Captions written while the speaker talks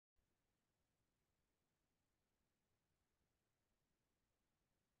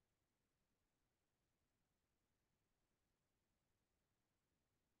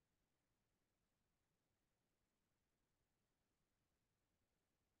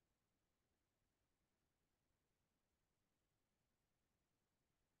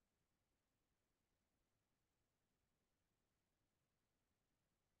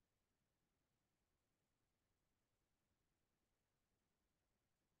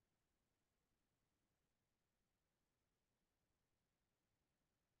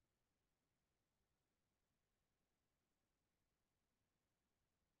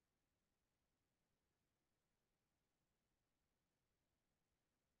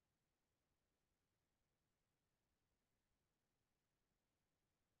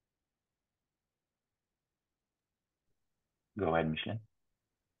Go ahead, Micheline.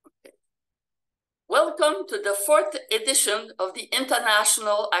 Welcome to the 4th edition of the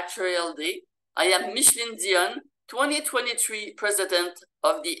International Actuarial Day. I am Micheline Dionne, 2023 President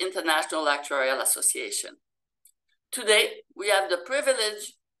of the International Actuarial Association. Today, we have the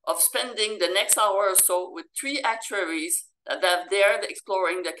privilege of spending the next hour or so with 3 actuaries that have dared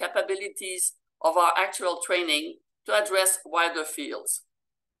exploring the capabilities of our actual training to address wider fields.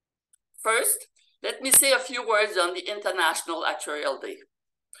 First, let me say a few words on the International Actuarial Day.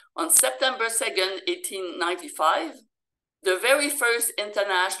 On September 2nd, 1895, the very first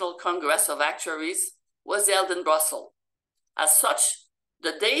International Congress of Actuaries was held in Brussels. As such,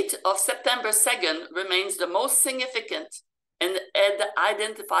 the date of September 2nd remains the most significant and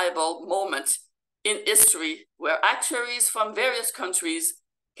identifiable moment in history where actuaries from various countries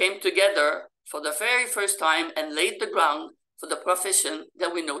came together for the very first time and laid the ground for the profession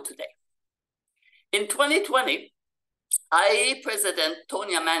that we know today. In 2020, IAA President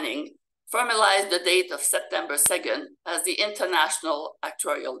Tonya Manning formalized the date of September 2nd as the International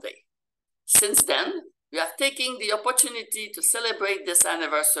Actuarial Day. Since then, we have taken the opportunity to celebrate this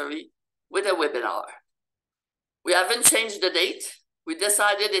anniversary with a webinar. We haven't changed the date. We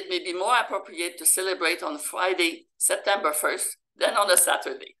decided it may be more appropriate to celebrate on Friday, September 1st, than on a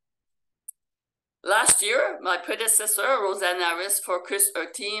Saturday. Last year, my predecessor, Roseanne Harris, focused her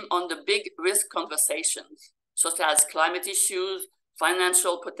team on the big risk conversations, such as climate issues,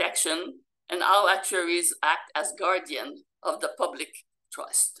 financial protection, and how actuaries act as guardian of the public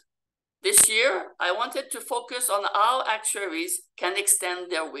trust. This year, I wanted to focus on how actuaries can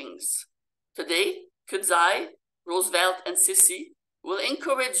extend their wings. Today, Kudzai, Roosevelt, and Cissy will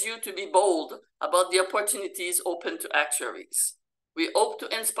encourage you to be bold about the opportunities open to actuaries. We hope to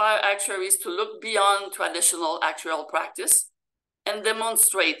inspire actuaries to look beyond traditional actuarial practice and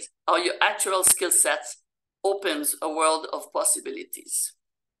demonstrate how your actuarial skill sets opens a world of possibilities.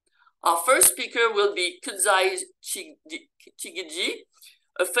 Our first speaker will be Kudzai Chigiji,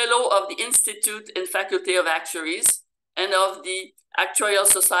 a fellow of the Institute and Faculty of Actuaries and of the Actuarial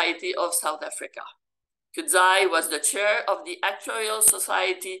Society of South Africa. Kudzai was the chair of the Actuarial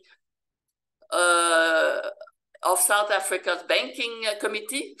Society of South Africa's Banking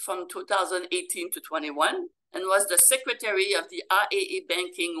Committee from 2018 to 21 and was the secretary of the IAA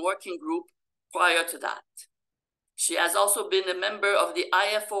Banking Working Group prior to that. She has also been a member of the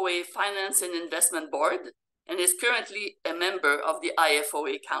IFOA Finance and Investment Board and is currently a member of the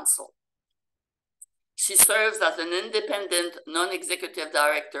IFOA Council. She serves as an independent non-executive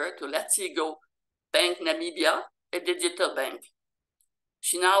director to Let's Go Bank Namibia, a digital bank.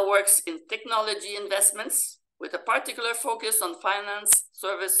 She now works in technology investments with a particular focus on finance,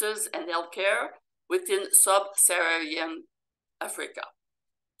 services, and healthcare within sub-Saharan Africa.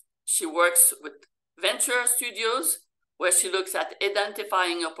 She works with venture studios, where she looks at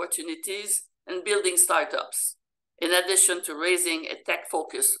identifying opportunities and building startups, in addition to raising a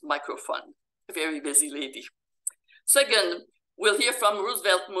tech-focused microfund. A very busy lady. Second, we'll hear from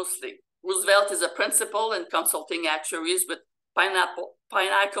Roosevelt Mosley. Roosevelt is a principal in consulting actuaries with Pinnacle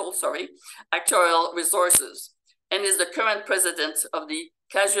Actuarial Resources and is the current president of the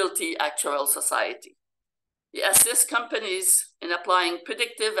Casualty Actuarial Society. He assists companies in applying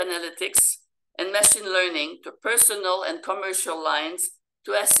predictive analytics and machine learning to personal and commercial lines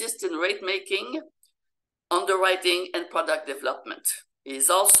to assist in rate making, underwriting, and product development. He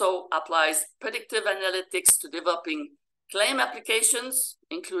also applies predictive analytics to developing claim applications,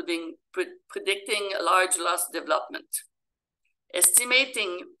 including predicting large loss development,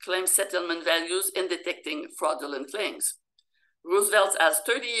 estimating claim settlement values, and detecting fraudulent claims. Roosevelt has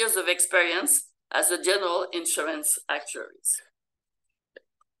 30 years of experience as a general insurance actuary.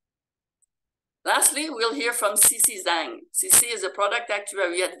 Lastly, we'll hear from Cissy Zhang. Cissy is a product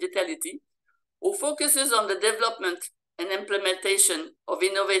actuary at Vitality who focuses on the development and implementation of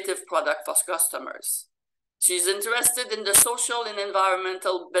innovative products for customers. She's interested in the social and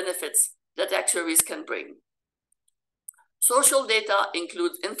environmental benefits that actuaries can bring. Social data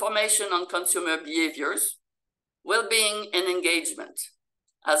includes information on consumer behaviors, well-being, and engagement.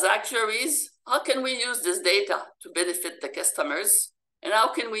 As actuaries, how can we use this data to benefit the customers? And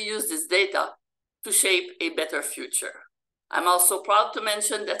how can we use this data to shape a better future? I'm also proud to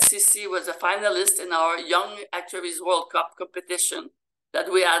mention that Cissy was a finalist in our Young Actuaries World Cup competition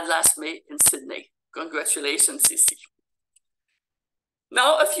that we had last May in Sydney. Congratulations, Cissy.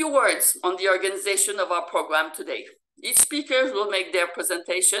 Now, a few words on the organization of our program today. Each speaker will make their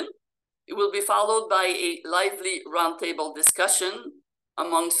presentation. It will be followed by a lively roundtable discussion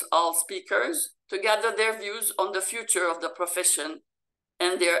amongst all speakers to gather their views on the future of the profession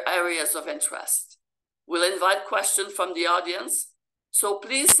and their areas of interest. We'll invite questions from the audience. So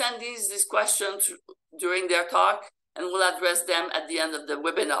please send these questions during their talk, and we'll address them at the end of the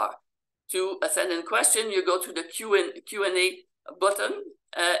webinar. To send in question, you go to the Q&A button,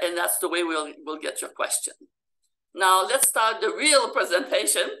 and that's the way we'll get your question. Now, let's start the real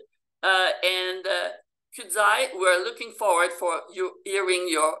presentation. Kudzai, we're looking forward for you hearing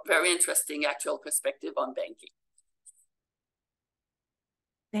your very interesting actual perspective on banking.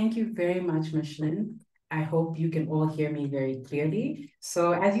 Thank you very much, Micheline. I hope you can all hear me very clearly.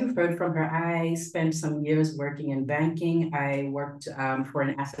 So as you've heard from her, I spent some years working in banking. I worked for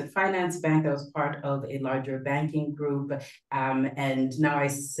an asset finance bank that was part of a larger banking group. And now I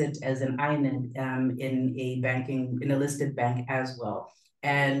sit as an INED in a listed bank as well.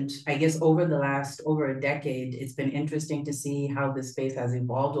 And I guess over a decade, it's been interesting to see how this space has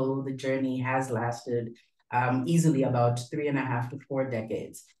evolved, although the journey has lasted easily about 3.5 to 4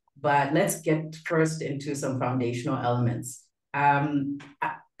 decades. But let's get first into some foundational elements.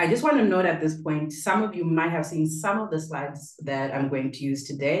 I just want to note at this point, some of you might have seen some of the slides that I'm going to use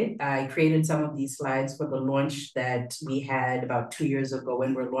today. I created some of these slides for the launch that we had about 2 years ago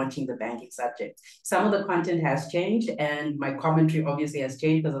when we're launching the banking subject. Some of the content has changed, and my commentary obviously has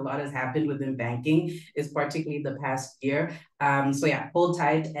changed because a lot has happened within banking, particularly the past year. So yeah, hold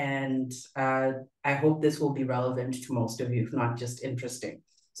tight, and I hope this will be relevant to most of you, if not just interesting.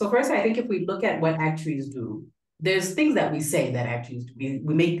 So first, I think if we look at what actuaries do, there's things that we say that actuaries do.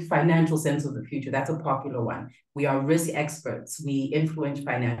 We make financial sense of the future. That's a popular one. We are risk experts. We influence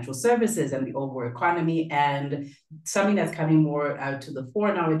financial services and the overall economy, and something that's coming more out to the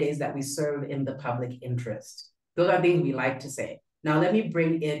fore nowadays, that we serve in the public interest. Those are things we like to say. Now, let me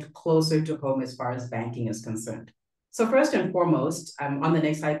bring it closer to home as far as banking is concerned. So first and foremost, on the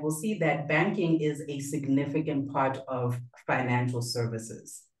next slide, we'll see that banking is a significant part of financial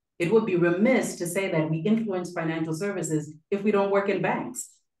services. It would be remiss to say that we influence financial services if we don't work in banks.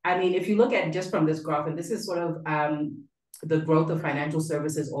 I mean, if you look at just from this graph, and this is sort of the growth of financial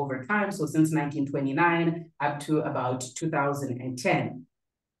services over time, so since 1929 up to about 2010,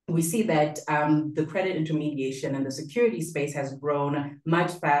 we see that the credit intermediation and the security space has grown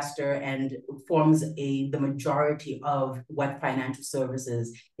much faster and forms the majority of what financial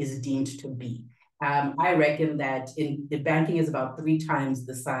services is deemed to be. I reckon that the banking is about 3 times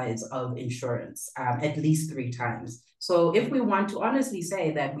the size of insurance, at least 3 times. So if we want to honestly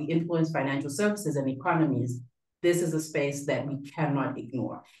say that we influence financial services and economies, this is a space that we cannot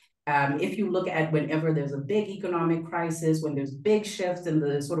ignore. If you look at whenever there's a big economic crisis, when there's big shifts in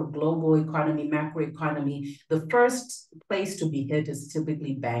the sort of global economy, macroeconomy, the first place to be hit is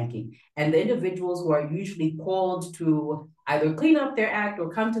typically banking. And the individuals who are usually called to either clean up their act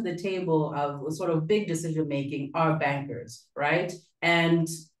or come to the table of sort of big decision-making are bankers, right? And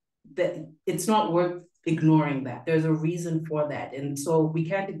it's not worth ignoring that. There's a reason for that. And so we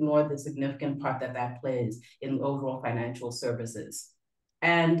can't ignore the significant part that plays in overall financial services.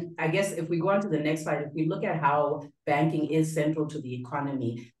 And I guess if we go on to the next slide, if we look at how banking is central to the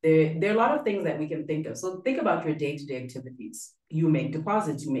economy, there are a lot of things that we can think of. So think about your day-to-day activities. You make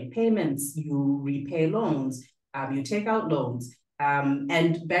deposits, you make payments, you repay loans, you take out loans.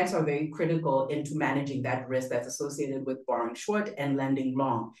 And banks are very critical into managing that risk that's associated with borrowing short and lending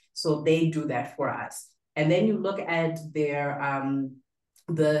long. So they do that for us. And then you look at their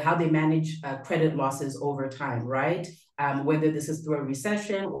how they manage credit losses over time, right? Whether this is through a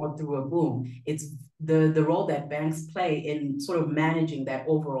recession or through a boom, it's the role that banks play in sort of managing that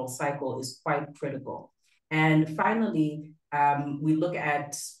overall cycle is quite critical. And finally, we look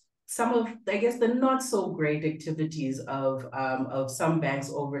at some of, I guess, the not so great activities of some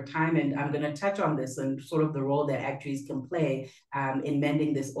banks over time. And I'm going to touch on this and sort of the role that actuaries can play in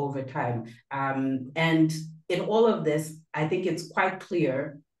mending this over time. And in all of this, I think it's quite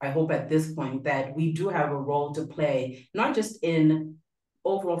clear, I hope at this point, that we do have a role to play, not just in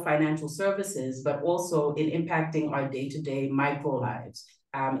overall financial services, but also in impacting our day-to-day micro lives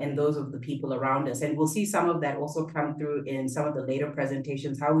and those of the people around us. And we'll see some of that also come through in some of the later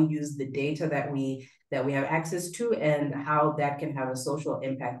presentations, how we use the data that we have access to and how that can have a social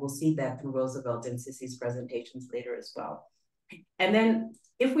impact. We'll see that through Roosevelt and Cissy's presentations later as well. And then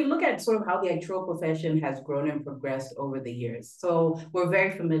if we look at sort of how the actuarial profession has grown and progressed over the years. So we're very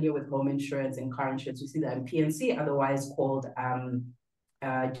familiar with home insurance and car insurance. We see that in P&C, otherwise called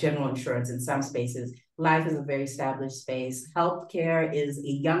general insurance in some spaces. Life is a very established space. Healthcare is a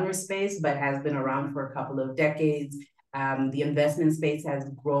younger space, but has been around for a couple of decades. The investment space has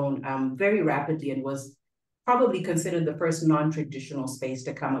grown very rapidly and was probably considered the first non-traditional space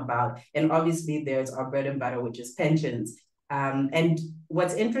to come about. And obviously there's our bread and butter, which is pensions. And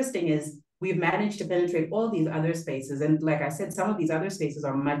what's interesting is we've managed to penetrate all these other spaces. And like I said, some of these other spaces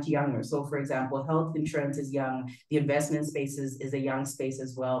are much younger. So for example, health insurance is young, the investment space is a young space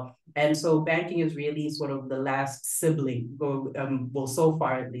as well. And so banking is really sort of the last sibling, well, so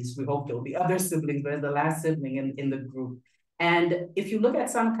far at least, we hope there'll be other siblings, but it's the last sibling in the group. And if you look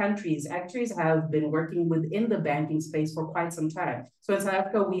at some countries, actuaries have been working within the banking space for quite some time. So in South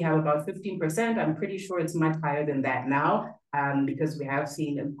Africa, we have about 15%. I'm pretty sure it's much higher than that now, because we have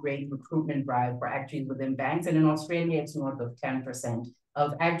seen a great recruitment drive for actuaries within banks. And in Australia, it's north of 10%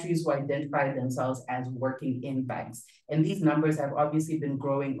 of actuaries who identify themselves as working in banks. And these numbers have obviously been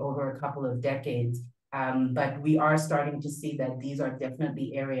growing over a couple of decades. But we are starting to see that these are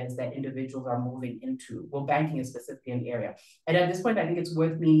definitely areas that individuals are moving into. Well, banking is specifically an area. And at this point, I think it's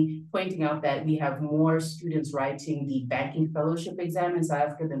worth me pointing out that we have more students writing the banking fellowship exam in South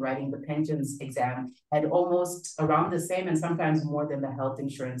Africa than writing the pensions exam, and almost around the same and sometimes more than the health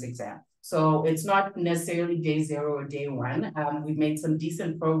insurance exam. So it's not necessarily day zero or day one. We've made some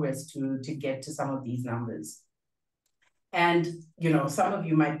decent progress to get to some of these numbers. And, some of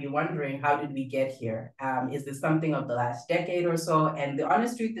you might be wondering, how did we get here? Is this something of the last decade or so? And the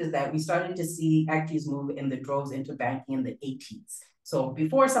honest truth is that we started to see actuaries move in the droves into banking in the 80s. So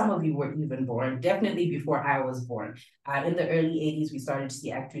before some of you were even born, definitely before I was born. In the early 80s, we started to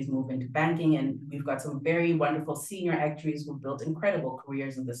see actuaries move into banking, and we've got some very wonderful senior actuaries who built incredible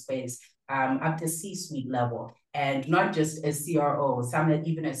careers in the space, up to C-suite level. And not just as CROs, some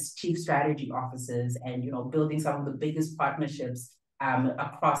even as chief strategy officers, and building some of the biggest partnerships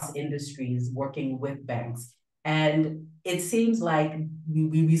across industries, working with banks. And it seems like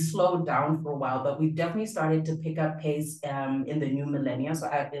we slowed down for a while, but we've definitely started to pick up pace in the new millennia. So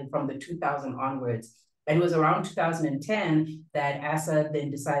from the 2000 onwards. And it was around 2010 that ASA then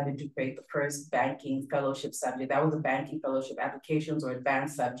decided to create the first banking fellowship subject. That was a banking fellowship applications or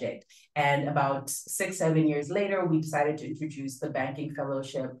advanced subject. And about 6-7 years later, we decided to introduce the banking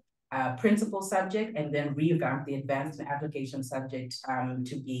fellowship principal subject, and then revamp the advanced application subject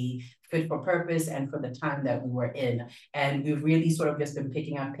to be fit for purpose and for the time that we were in. And we've really sort of just been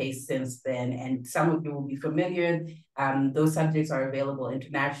picking up pace since then. And some of you will be familiar. Those subjects are available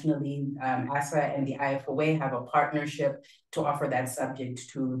internationally. ASA and the IFOA have a partnership to offer that subject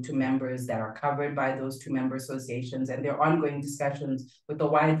to members that are covered by those two member associations. And there are ongoing discussions with a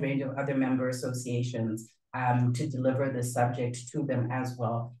wide range of other member associations to deliver this subject to them as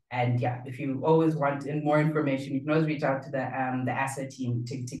well. And yeah, if you always want more information, you can always reach out to the ASA team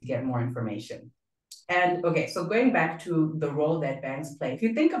to get more information. And okay, so going back to the role that banks play, if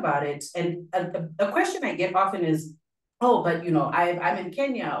you think about it, and a question I get often is, oh, but I'm in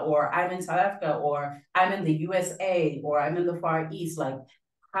Kenya, or I'm in South Africa, or I'm in the USA, or I'm in the Far East, like,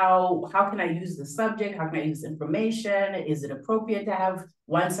 how can I use the subject? How can I use information? Is it appropriate to have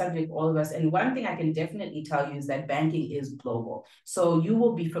one subject, all of us? And one thing I can definitely tell you is that banking is global. So you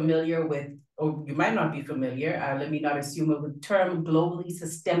will be familiar with, or you might not be familiar, let me not assume it, with the term globally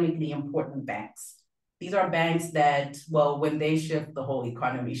systemically important banks. These are banks that, well, when they shift, the whole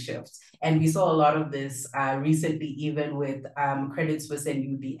economy shifts. And we saw a lot of this recently, even with Credit Suisse and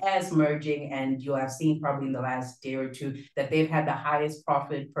UBS merging. And you'll have seen probably in the last day or two that they've had the highest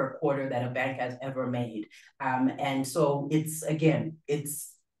profit per quarter that a bank has ever made. And so it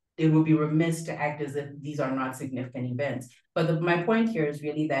would be remiss to act as if these are not significant events. But my point here is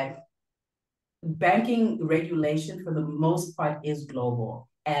really that banking regulation, for the most part, is global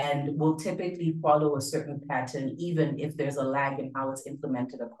and will typically follow a certain pattern, even if there's a lag in how it's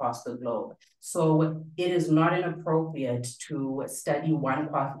implemented across the globe. So it is not inappropriate to study one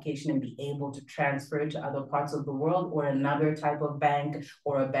qualification and be able to transfer it to other parts of the world, or another type of bank,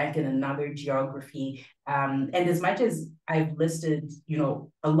 or a bank in another geography. And as much as I've listed,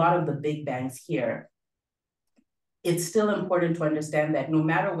 a lot of the big banks here, it's still important to understand that no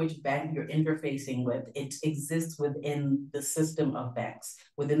matter which bank you're interfacing with, it exists within the system of banks,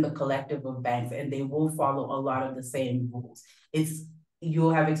 within the collective of banks, and they will follow a lot of the same rules.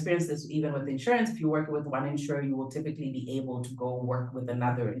 You'll have experienced this even with insurance. If you work with one insurer, you will typically be able to go work with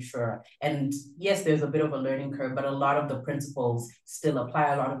another insurer. And yes, there's a bit of a learning curve, but a lot of the principles still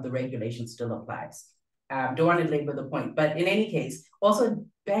apply. A lot of the regulation still applies. Don't want to labor the point, but in any case, also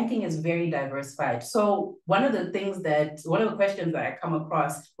banking is very diversified. So one of the questions that I come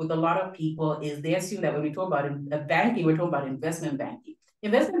across with a lot of people is they assume that when we talk about banking, we're talking about investment banking.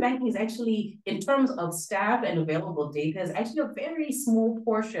 Investment banking is actually, in terms of staff and available data, is actually a very small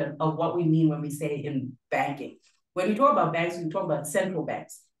portion of what we mean when we say in banking. When we talk about banks, we talk about central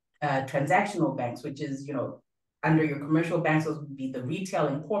banks, transactional banks, which is, under your commercial banks, those would be the retail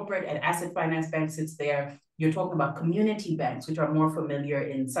and corporate, and asset finance bank sits there. You're talking about community banks, which are more familiar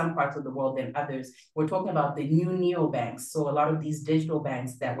in some parts of the world than others. We're talking about the new neobanks. So a lot of these digital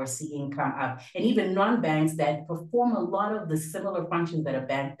banks that we're seeing come up, and even non-banks that perform a lot of the similar functions that a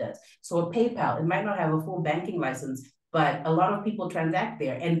bank does. So a PayPal, it might not have a full banking license, but a lot of people transact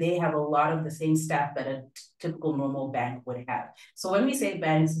there, and they have a lot of the same staff that a typical normal bank would have. So when we say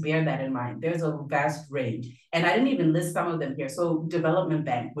banks, bear that in mind. There's a vast range. And I didn't even list some of them here. So development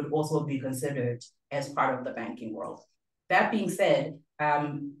bank would also be considered as part of the banking world. That being said,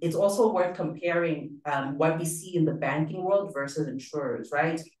 it's also worth comparing what we see in the banking world versus insurers,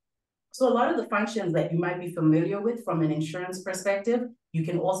 right? So a lot of the functions that you might be familiar with from an insurance perspective, you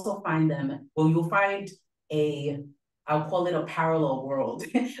can also find them, well, you'll find I'll call it a parallel world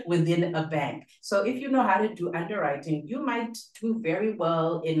within a bank. So if you know how to do underwriting, you might do very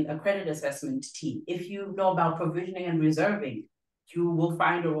well in a credit assessment team. If you know about provisioning and reserving, you will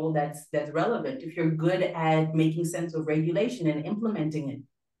find a role that's relevant. If you're good at making sense of regulation and implementing it,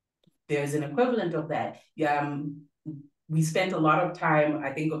 there's an equivalent of that. We spent a lot of time,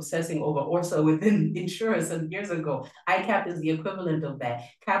 I think, obsessing over ORSA within insurance some years ago. ICAP is the equivalent of that.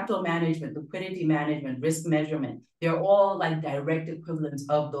 Capital management, liquidity management, risk measurement, they're all like direct equivalents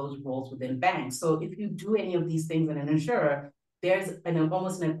of those roles within banks. So if you do any of these things in an insurer, there's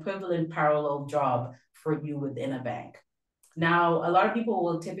almost an equivalent parallel job for you within a bank. Now, a lot of people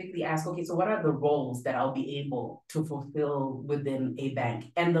will typically ask, okay, so what are the roles that I'll be able to fulfill within a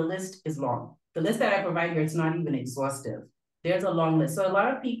bank? And the list is long. The list that I provide here, it's not even exhaustive. There's a long list. So a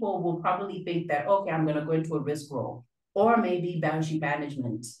lot of people will probably think that, okay, I'm going to go into a risk role, or maybe balance sheet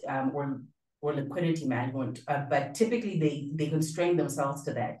management or liquidity management. But typically they constrain themselves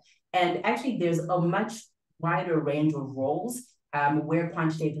to that. And actually, there's a much wider range of roles where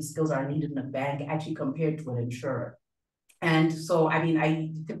quantitative skills are needed in a bank actually compared to an insurer. And so, I mean, I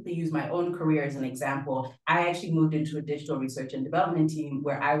typically use my own career as an example. I actually moved into a digital research and development team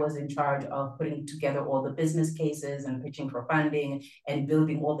where I was in charge of putting together all the business cases and pitching for funding and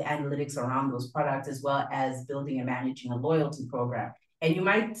building all the analytics around those products, as well as building and managing a loyalty program. And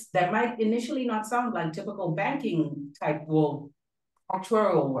that might initially not sound like typical banking type, well,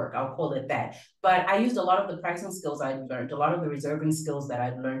 actuarial work, I'll call it that. But I used a lot of the pricing skills I'd learned, a lot of the reserving skills that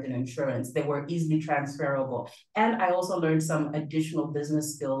I'd learned in insurance. They were easily transferable. And I also learned some additional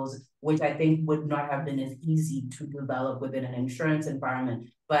business skills, which I think would not have been as easy to develop within an insurance environment.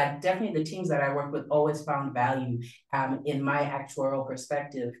 But definitely the teams that I worked with always found value in my actuarial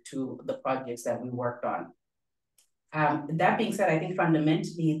perspective to the projects that we worked on. That being said, I think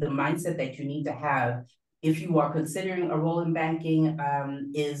fundamentally the mindset that you need to have if you are considering a role in banking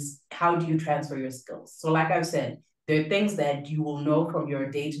is how do you transfer your skills? So like I've said, there are things that you will know from your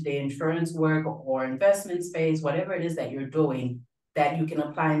day-to-day insurance work or investment space, whatever it is that you're doing, that you can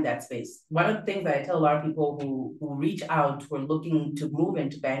apply in that space. One of the things that I tell a lot of people who reach out, who are looking to move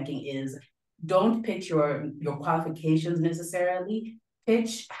into banking is don't pitch your qualifications necessarily,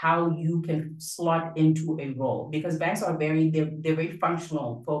 pitch how you can slot into a role, because banks are they're very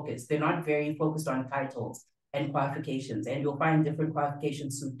functional focused. They're not very focused on titles and qualifications, and you'll find different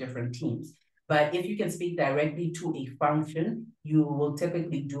qualifications suit different teams. But if you can speak directly to a function, you will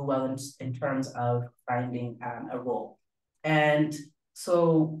typically do well in terms of finding a role. And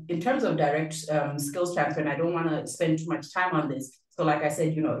so in terms of direct skills transfer, and I don't want to spend too much time on this. So like I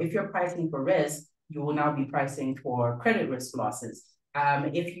said, if you're pricing for risk, you will now be pricing for credit risk losses.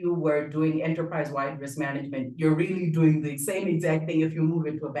 If you were doing enterprise-wide risk management, you're really doing the same exact thing if you move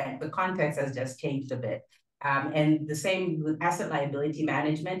into a bank. The context has just changed a bit. And the same with asset liability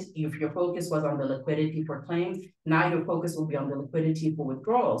management. If your focus was on the liquidity for claims, now your focus will be on the liquidity for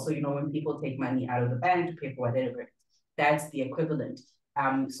withdrawal. So, when people take money out of the bank to pay for whatever, that's the equivalent.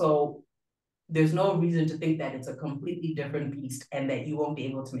 So there's no reason to think that it's a completely different beast and that you won't be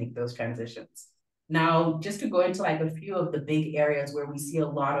able to make those transitions. Now, just to go into like a few of the big areas where we see a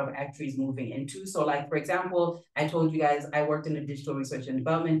lot of actuaries moving into. So like, for example, I told you guys, I worked in a digital research and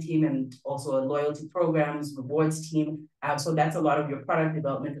development team and also a loyalty programs, rewards team. So that's a lot of your product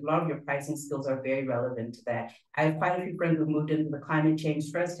development. A lot of your pricing skills are very relevant to that. I have quite a few friends who moved into the climate change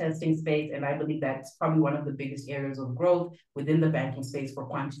stress testing space, and I believe that's probably one of the biggest areas of growth within the banking space for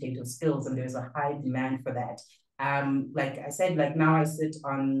quantitative skills, and there's a high demand for that. Like I said, like now I sit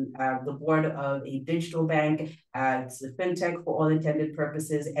on the board of a digital bank. It's a fintech for all intended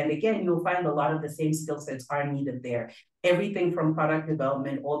purposes. And again, you'll find a lot of the same skill sets are needed there. Everything from product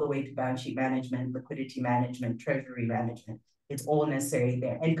development all the way to balance sheet management, liquidity management, treasury management. It's all necessary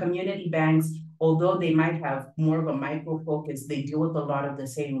there. And community banks, although they might have more of a micro focus, they deal with a lot of the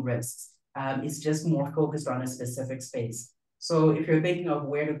same risks. It's just more focused on a specific space. So if you're thinking of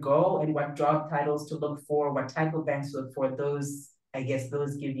where to go and what job titles to look for, what type of banks to look for, those, I guess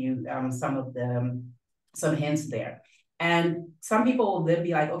those give you some hints there. And some people will then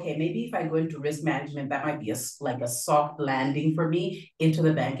be like, okay, maybe if I go into risk management, that might be like a soft landing for me into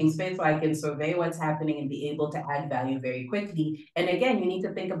the banking space. So I can survey what's happening and be able to add value very quickly. And again, you need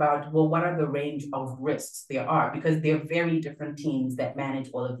to think about, well, what are the range of risks there are? Because they're very different teams that manage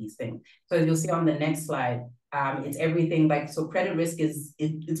all of these things. So as you'll see on the next slide, it's everything like, so credit risk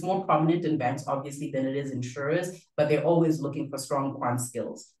it's more prominent in banks, obviously, than it is insurers, but they're always looking for strong quant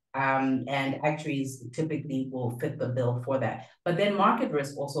skills. And actuaries typically will fit the bill for that. But then market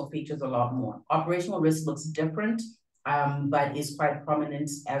risk also features a lot more. Operational risk looks different, but is quite prominent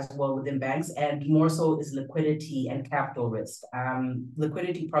as well within banks, and more so is liquidity and capital risk.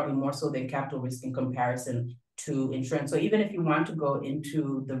 Liquidity probably more so than capital risk in comparison to insurance. So even if you want to go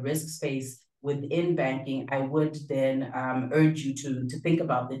into the risk space within banking, I would then urge you to think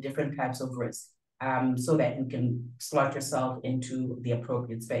about the different types of risk. So that you can slot yourself into the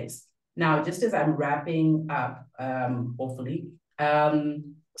appropriate space. Now, just as I'm wrapping up, hopefully,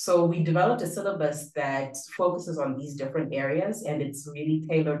 so we developed a syllabus that focuses on these different areas, and it's really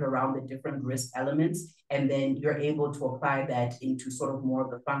tailored around the different risk elements. And then you're able to apply that into sort of more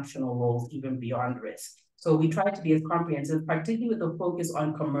of the functional roles, even beyond risk. So we try to be as comprehensive, particularly with a focus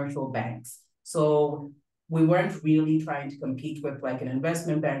on commercial banks. So we weren't really trying to compete with like an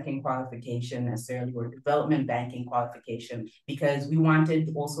investment banking qualification necessarily or development banking qualification, because we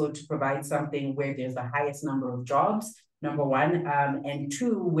wanted also to provide something where there's the highest number of jobs, number one, and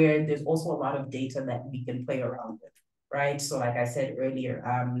two, where there's also a lot of data that we can play around with, right? So like I said earlier,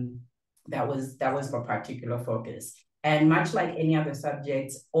 that was the particular focus. And much like any other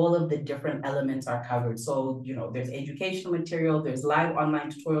subjects, all of the different elements are covered. So, you know, there's educational material, there's live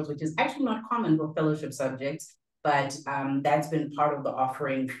online tutorials, which is actually not common for fellowship subjects, but that's been part of the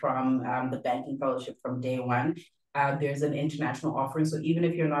offering from the banking fellowship from day one. There's an international offering. So even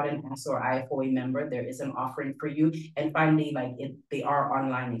if you're not an ASA or IFOA member, there is an offering for you. And finally, they are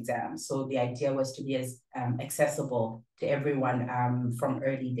online exams. So the idea was to be as accessible to everyone from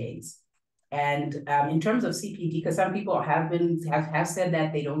early days. And in terms of CPD, because some people have said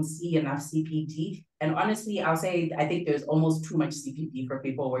that they don't see enough CPD. And honestly, I'll say, I think there's almost too much CPD for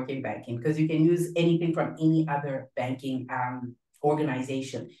people working banking, because you can use anything from any other banking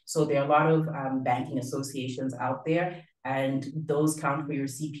organization. So there are a lot of banking associations out there, and those count for your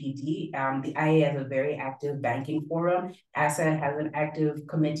CPD. The IAA has a very active banking forum. ASA has an active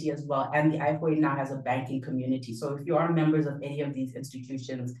committee as well. And the IFOA now has a banking community. So if you are members of any of these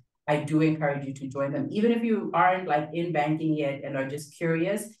institutions, I do encourage you to join them. Even if you aren't like in banking yet and are just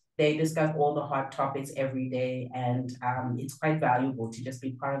curious, they discuss all the hot topics every day. And it's quite valuable to just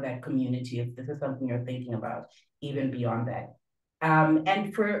be part of that community if this is something you're thinking about, even beyond that.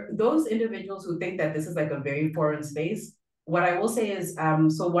 And for those individuals who think that this is like a very foreign space, what I will say is,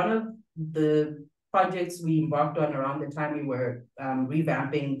 so one of the projects we embarked on around the time we were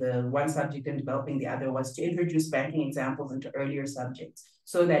revamping the one subject and developing the other was to introduce banking examples into earlier subjects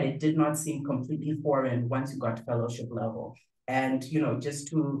so that it did not seem completely foreign once you got to fellowship level. And, you know, just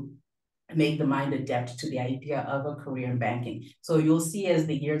to make the mind adept to the idea of a career in banking. So you'll see as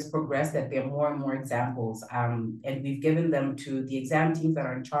the years progress that there are more and more examples, and we've given them to the exam teams that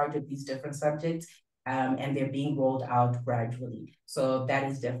are in charge of these different subjects, and they're being rolled out gradually. So that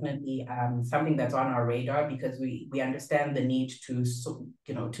is definitely something that's on our radar, because we understand the need to,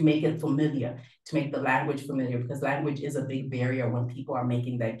 to make it familiar, to make the language familiar, because language is a big barrier when people are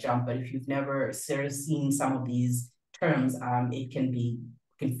making that jump. But if you've never seen some of these terms, it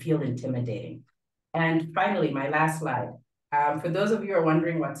can feel intimidating. And finally, my last slide. For those of you who are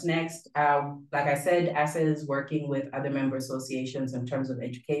wondering what's next, like I said, ASA is working with other member associations in terms of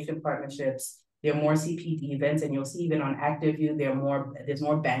education partnerships. There are more CPD events, and you'll see even on ActiveView, there's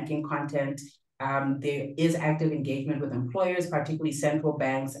more banking content. There is active engagement with employers, particularly central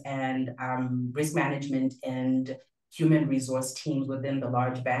banks, and risk management and human resource teams within the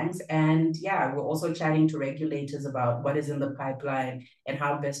large banks. And yeah, we're also chatting to regulators about what is in the pipeline and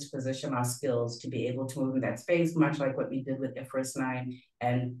how best to position our skills to be able to move in that space, much like what we did with IFRS 9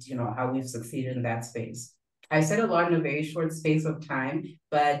 and how we've succeeded in that space. I said a lot in a very short space of time,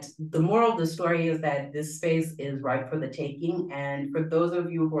 but the moral of the story is that this space is ripe for the taking. And for those of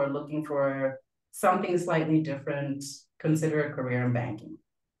you who are looking for something slightly different, consider a career in banking.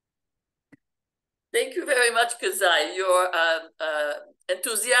 Thank you very much, Kudzai. Your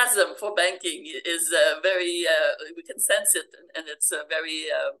enthusiasm for banking is very, we can sense it, and it's very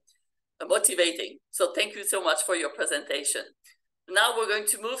motivating. So thank you so much for your presentation. Now we're going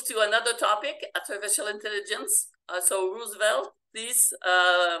to move to another topic, artificial intelligence. So Roosevelt, please,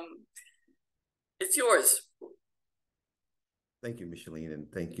 it's yours. Thank you, Micheline,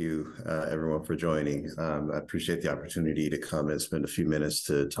 and thank you, everyone, for joining. I appreciate the opportunity to come and spend a few minutes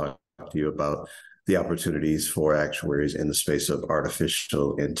to talk to you about the opportunities for actuaries in the space of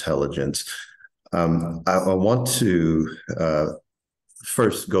artificial intelligence. I want to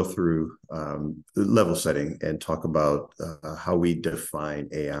first go through level setting and talk about how we define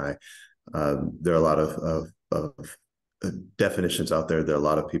AI. There are a lot of definitions out there. There are a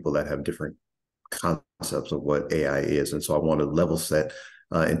lot of people that have different concepts of what AI is. And so I want to level set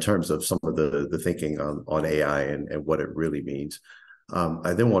in terms of some of the thinking on AI and what it really means.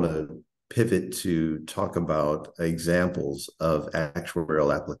 I then want to pivot to talk about examples of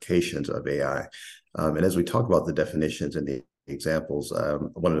actuarial applications of AI. And as we talk about the definitions and the examples,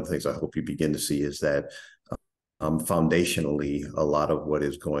 one of the things I hope you begin to see is that foundationally, a lot of what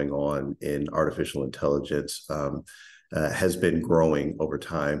is going on in artificial intelligence has been growing over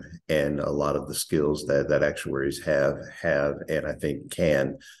time, and a lot of the skills that actuaries have, and I think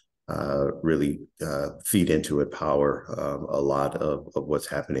can really feed into and power a lot of what's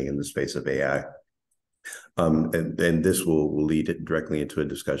happening in the space of AI. And this will lead it directly into a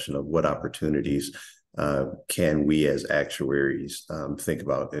discussion of what opportunities can we as actuaries think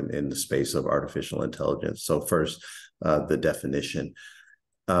about in the space of artificial intelligence. So first, the definition.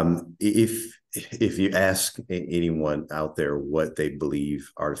 If you ask anyone out there what they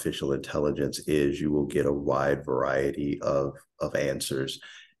believe artificial intelligence is, you will get a wide variety of answers.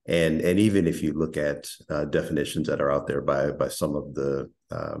 And even if you look at definitions that are out there by some of the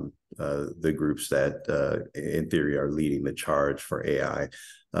groups that in theory are leading the charge for AI,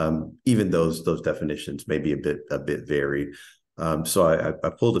 even those definitions may be a bit varied. So I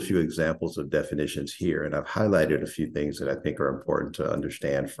pulled a few examples of definitions here, and I've highlighted a few things that I think are important to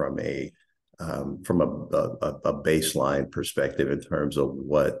understand from a baseline perspective in terms of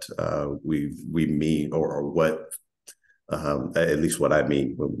what we mean, or what at least what I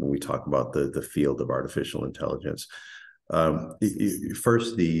mean when we talk about the field of artificial intelligence.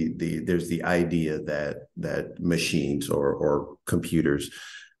 First, there's the idea that machines or computers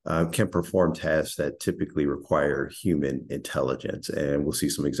can perform tasks that typically require human intelligence. And we'll see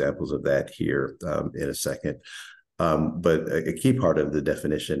some examples of that here in a second. But a key part of the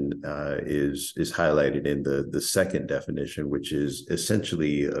definition is highlighted in the second definition, which is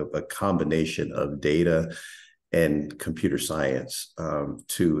essentially a combination of data and computer science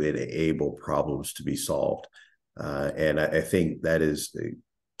to enable problems to be solved. And I think that is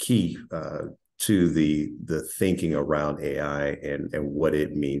key to the thinking around AI and what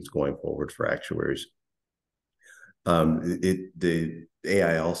it means going forward for actuaries. The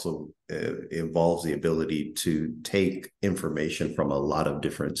AI also involves the ability to take information from a lot of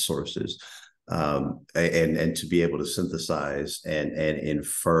different sources and to be able to synthesize and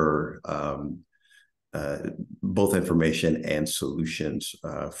infer both information and solutions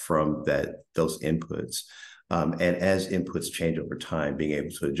from those inputs. And as inputs change over time, being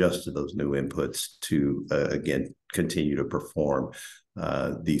able to adjust to those new inputs to, again, continue to perform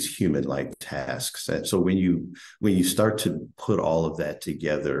these human-like tasks. And so when you start to put all of that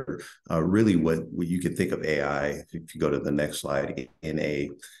together, really what you can think of AI, if you go to the next slide, in a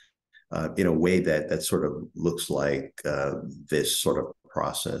way that sort of looks like this sort of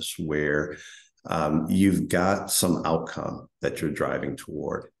process where you've got some outcome that you're driving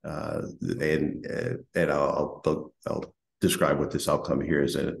toward, and I'll describe what this outcome here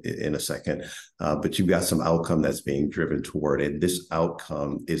is in a second. But you've got some outcome that's being driven toward, and this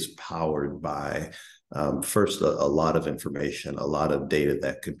outcome is powered by first a lot of information, a lot of data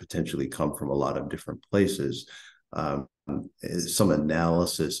that could potentially come from a lot of different places. Some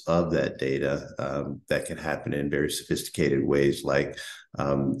analysis of that data that can happen in very sophisticated ways, like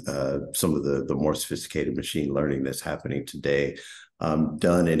some of the more sophisticated machine learning that's happening today,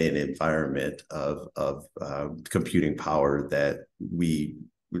 done in an environment of computing power that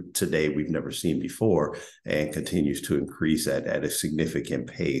today we've never seen before, and continues to increase at a significant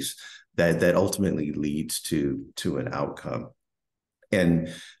pace that ultimately leads to an outcome.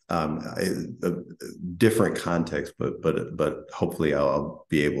 And a different context, but hopefully I'll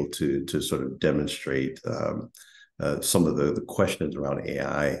be able to sort of demonstrate some of the questions around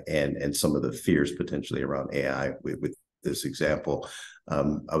AI and some of the fears potentially around AI with this example.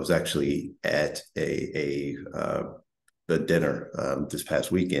 I was actually at a dinner this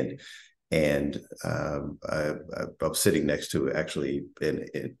past weekend, and I was sitting next to actually an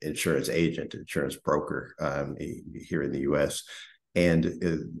insurance agent, insurance broker here in the U.S., And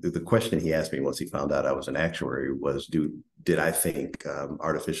the question he asked me once he found out I was an actuary was, did I think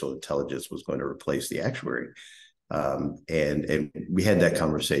artificial intelligence was going to replace the actuary? And we had that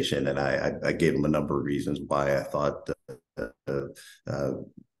conversation, and I gave him a number of reasons why I thought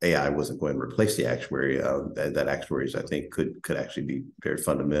AI wasn't going to replace the actuary. That actuaries, I think, could actually be very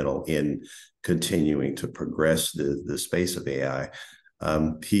fundamental in continuing to progress the space of AI.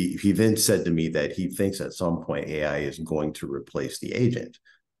 He then said to me that he thinks at some point AI is going to replace the agent,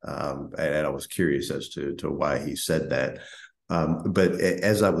 and I was curious as to why he said that. But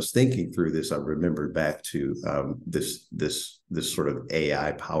as I was thinking through this, I remembered back to this sort of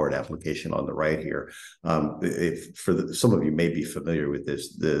AI-powered application on the right here. Some of you may be familiar with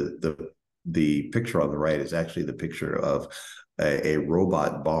this, the picture on the right is actually the picture of a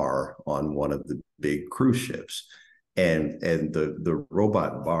robot bar on one of the big cruise ships. And the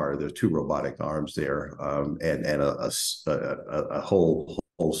robot bar, there are two robotic arms there, and a whole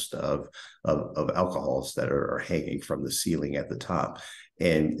host of alcohols that are hanging from the ceiling at the top.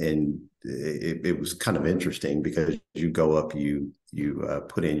 And it was kind of interesting because you go up, you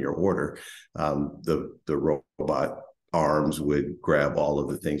put in your order, the robot arms would grab all of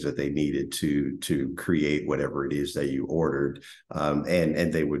the things that they needed to create whatever it is that you ordered,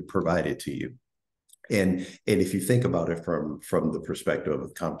 and they would provide it to you. And if you think about it from the perspective of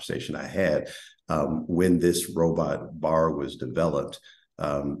the conversation I had, when this robot bar was developed,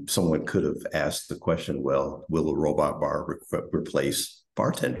 someone could have asked the question, well, will a robot bar replace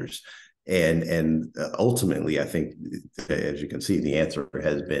bartenders? And ultimately, I think, as you can see, the answer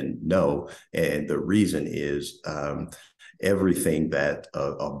has been no. And the reason is everything that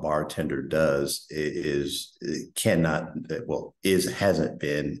a bartender does hasn't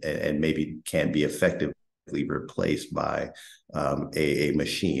been and maybe can't be effectively replaced by a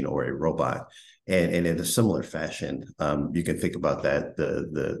machine or a robot. And in a similar fashion, you can think about that,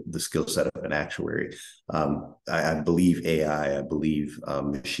 the skill set of an actuary. I believe AI, I believe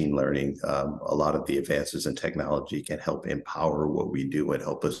machine learning, a lot of the advances in technology can help empower what we do and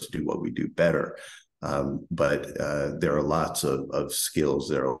help us do what we do better. But there are lots of skills,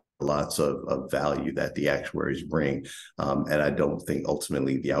 there are lots of value that the actuaries bring. And I don't think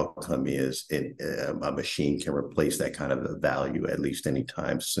ultimately the outcome is a machine can replace that kind of value, at least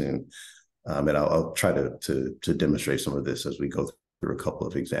anytime soon. And I'll try to demonstrate some of this as we go through a couple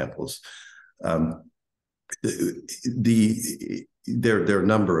of examples. There are a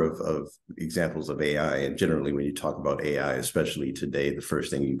number of examples of AI, and generally when you talk about AI, especially today, the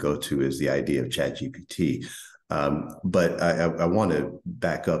first thing you go to is the idea of ChatGPT. But I want to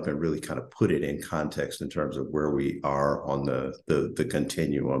back up and really kind of put it in context in terms of where we are on the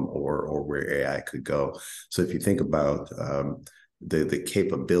continuum or where AI could go. So if you think about the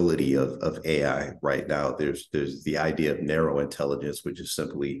capability of AI right now, there's the idea of narrow intelligence, which is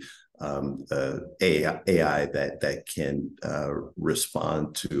simply AI that can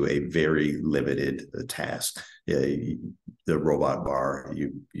respond to a very limited task. The robot bar,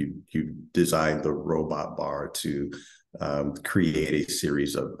 you designed the robot bar to create a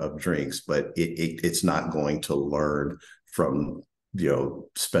series of drinks, but it's not going to learn from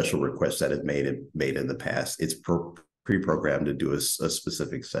special requests that have made in the past. It's pre-programmed to do a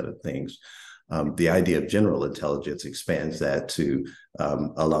specific set of things. The idea of general intelligence expands that to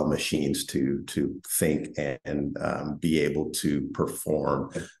allow machines to think and be able to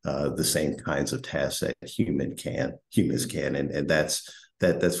perform the same kinds of tasks that humans can, and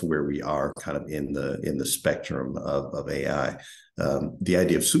that's where we are kind of in the spectrum of AI. The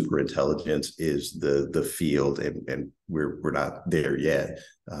idea of superintelligence is the field, and we're not there yet.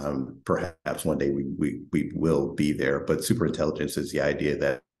 Perhaps one day we will be there, but superintelligence is the idea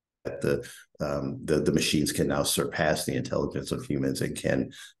that the machines can now surpass the intelligence of humans and can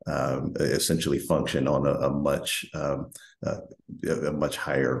essentially function on a much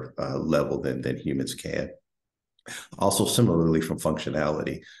higher level than humans can. Also, similarly from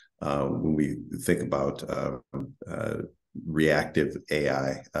functionality, when we think about reactive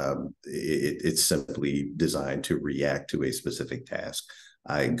AI, it's simply designed to react to a specific task.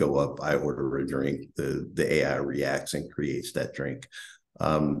 I go up, I order a drink, the AI reacts and creates that drink.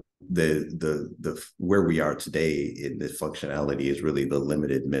 Where we are today in the functionality is really the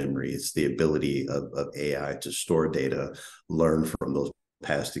limited memory. It's the ability of AI to store data, learn from those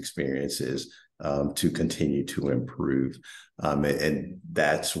past experiences, to continue to improve. And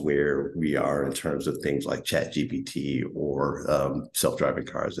that's where we are in terms of things like ChatGPT or self-driving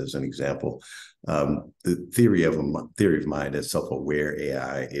cars, as an example. The theory of mind and self-aware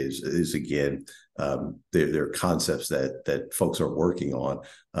AI is again, there are concepts that folks are working on,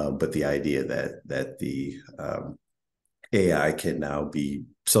 but the idea that the AI can now be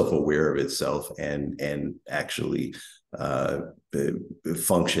self-aware of itself and actually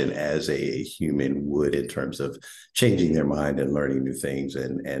function as a human would in terms of changing their mind and learning new things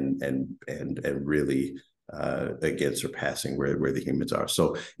and really again surpassing where the humans are.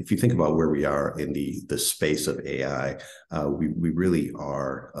 So if you think about where we are in the space of AI, we really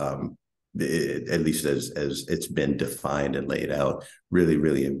are at least as it's been defined and laid out,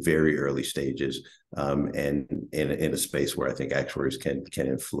 really in very early stages, and in a space where I think actuaries can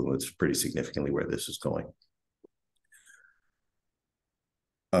influence pretty significantly where this is going.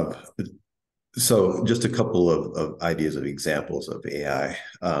 So just a couple of ideas of examples of AI.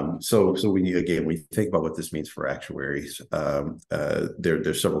 So when you think about what this means for actuaries,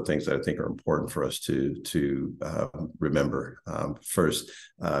 there's several things that I think are important for us to remember. First,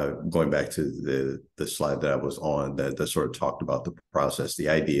 going back to the slide that I was on that sort of talked about the process, the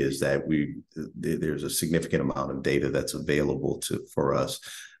idea is that there's a significant amount of data that's available for us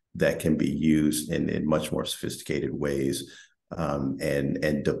that can be used in much more sophisticated ways.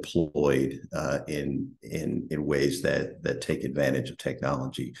 And deployed in ways that take advantage of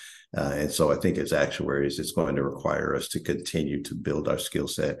technology. And so I think as actuaries, it's going to require us to continue to build our skill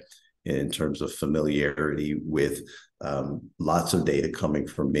set in terms of familiarity with lots of data coming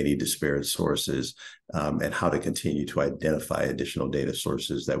from many disparate sources, and how to continue to identify additional data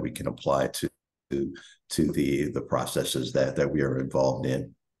sources that we can apply to the processes that we are involved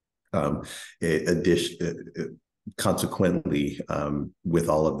in. Consequently, with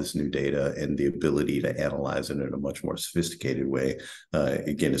all of this new data and the ability to analyze it in a much more sophisticated way,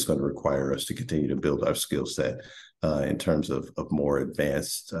 again, it's going to require us to continue to build our skill set in terms of more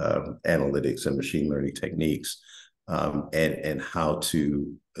advanced analytics and machine learning techniques, and how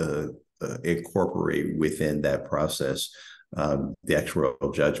to incorporate within that process the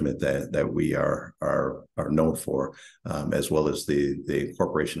actuarial judgment that we are known for, as well as the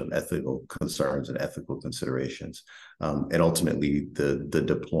incorporation of ethical concerns and ethical considerations, and ultimately the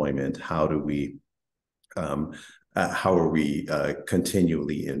deployment. How are we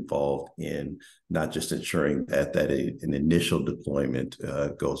continually involved in not just ensuring that an initial deployment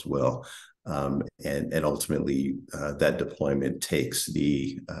goes well, and ultimately that deployment takes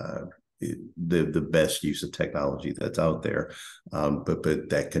the best use of technology that's out there, but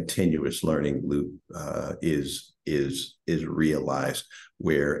that continuous learning loop is realized,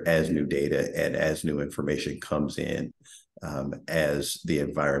 where as new data and as new information comes in, as the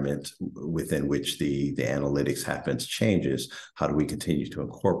environment within which the analytics happens changes, how do we continue to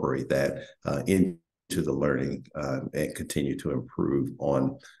incorporate that into the learning and continue to improve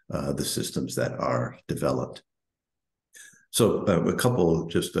on the systems that are developed? So a couple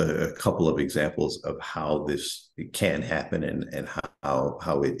of examples of how this can happen and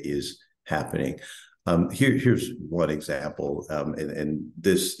how it is happening. Here's one example, and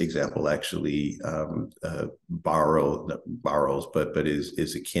this example actually borrows, but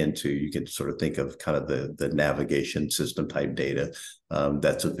is akin to, you can sort of think of kind of the navigation system type data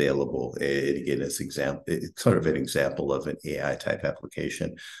that's available. Again, it's sort of an example of an AI type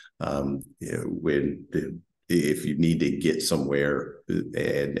application, when if you need to get somewhere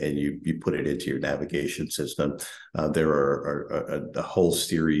and you put it into your navigation system, there are a whole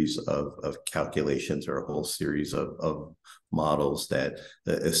series of calculations or a whole series of models that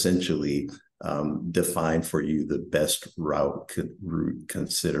essentially define for you the best route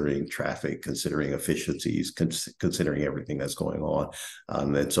considering traffic, considering efficiencies, considering everything that's going on.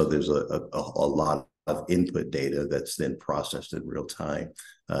 And so there's a lot of input data that's then processed in real time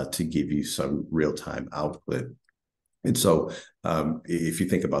to give you some real-time output. And so if you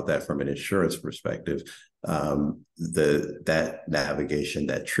think about that from an insurance perspective, that navigation,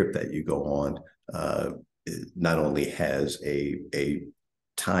 that trip that you go on, not only has a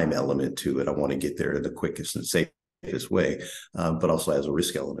time element to it, I want to get there in the quickest and safest way, but also has a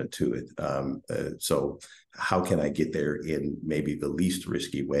risk element to it. So how can I get there in maybe the least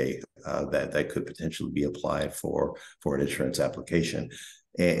risky way that could potentially be applied for an insurance application?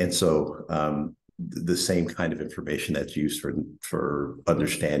 And so the same kind of information that's used for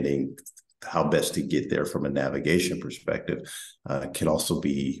understanding how best to get there from a navigation perspective can also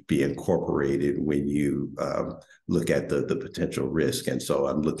be incorporated when you look at the potential risk. And so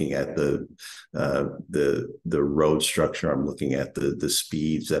I'm looking at the road structure. I'm looking at the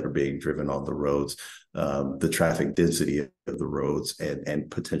speeds that are being driven on the roads, the traffic density of the roads, and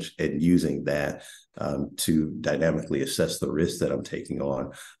using that to dynamically assess the risk that I'm taking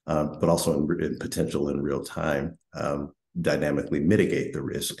on, but also in potential in real time, dynamically mitigate the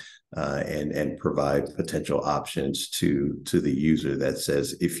risk and provide potential options to the user that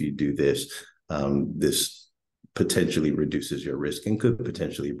says, if you do this, potentially reduces your risk and could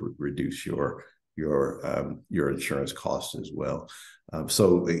potentially reduce your insurance costs as well.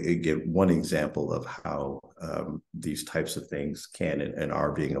 So again, one example of how these types of things can and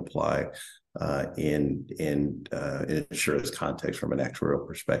are being applied in insurance context from an actuarial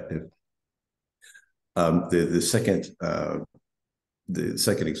perspective. The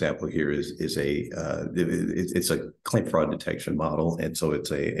second example here is it's a claim fraud detection model, and so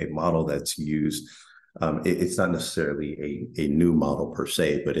it's a model that's used. It's not necessarily a new model per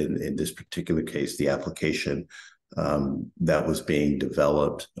se, but in this particular case, the application that was being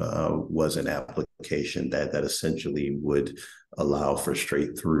developed was an application that essentially would allow for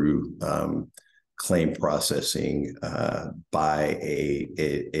straight through claim processing by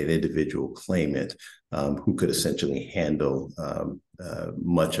an individual claimant who could essentially handle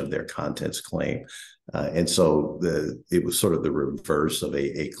much of their contents claim. And so it was sort of the reverse of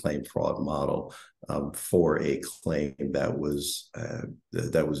a claim fraud model for a claim that was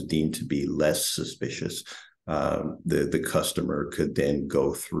deemed to be less suspicious. The customer could then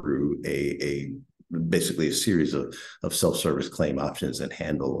go through basically a series of self-service claim options and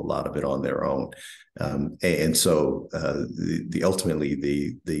handle a lot of it on their own. And so ultimately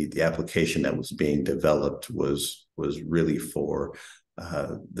the application that was being developed was really for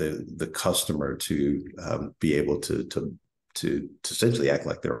the customer to be able to essentially act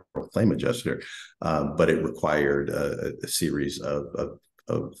like their own claim adjuster, but it required a series of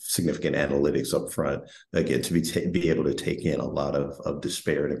significant analytics up front, again, to be able to take in a lot of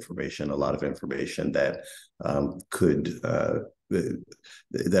disparate information, a lot of information that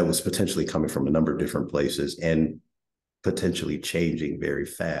that was potentially coming from a number of different places and potentially changing very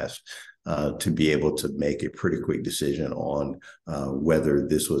fast, to be able to make a pretty quick decision on whether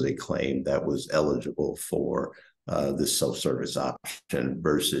this was a claim that was eligible for the self-service option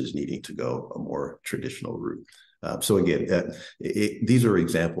versus needing to go a more traditional route. So again, these are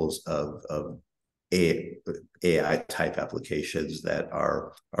examples of AI type applications that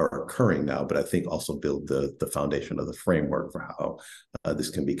are occurring now, but I think also build the foundation of the framework for how this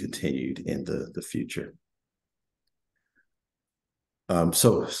can be continued in the future.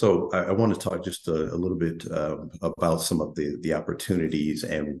 So I want to talk just a little bit about some of the opportunities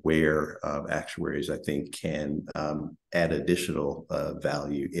and where actuaries, I think, can add additional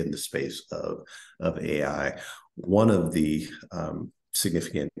value in the space of AI. One of the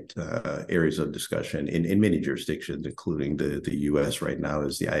significant areas of discussion in many jurisdictions, including the US right now,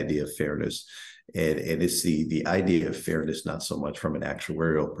 is the idea of fairness. And it's the idea of fairness, not so much from an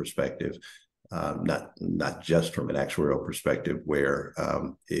actuarial perspective, not just from an actuarial perspective, where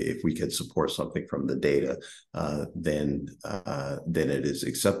if we can support something from the data, then it is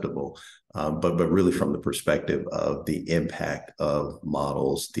acceptable. But really from the perspective of the impact of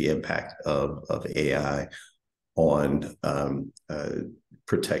models, the impact of AI on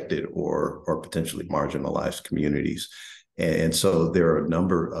protected or potentially marginalized communities. And so there are a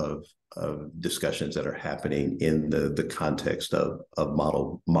number of discussions that are happening in the context of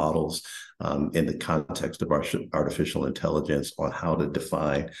models, in the context of artificial intelligence, on how to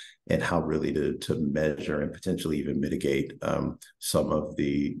define and how really to measure and potentially even mitigate some of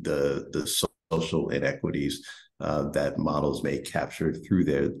the social inequities that models may capture through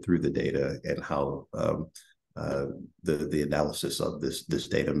the data, and how the analysis of this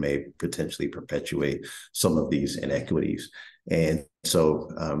data may potentially perpetuate some of these inequities. And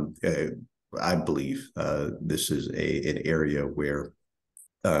so I believe this is an area where,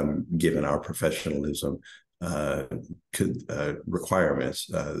 given our professionalism requirements,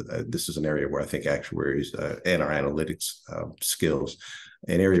 this is an area where I think actuaries and our analytics skills,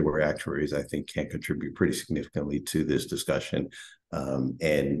 an area where actuaries, I think, can contribute pretty significantly to this discussion,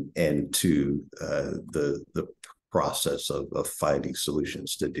 and to the process of finding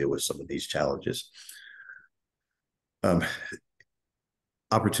solutions to deal with some of these challenges.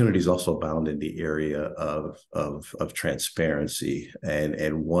 Opportunities also abound in the area of transparency,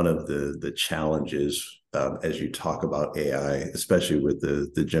 and one of the challenges as you talk about AI, especially with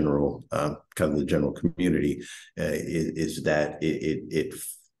the general kind of the general community, is that it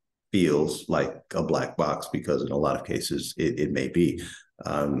feels like a black box, because in a lot of cases it may be.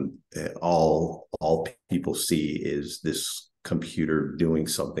 All people see is this computer doing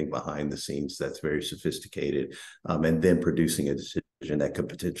something behind the scenes that's very sophisticated, and then producing a decision that could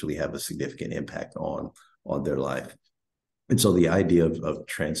potentially have a significant impact on their life. And so the idea of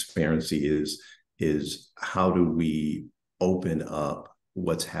transparency is how do we open up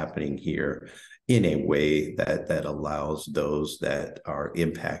what's happening here in a way that allows those that are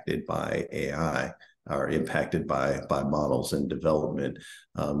impacted by AI, are impacted by models and development,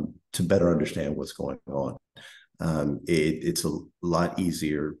 to better understand what's going on. It's a lot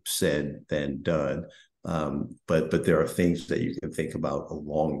easier said than done. But there are things that you can think about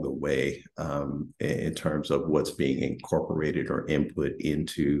along the way in terms of what's being incorporated or input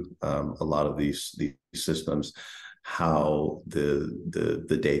into a lot of these systems, how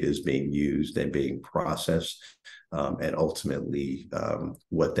the data is being used and being processed, and ultimately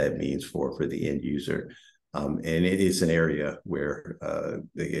what that means for the end user. And it is an area where,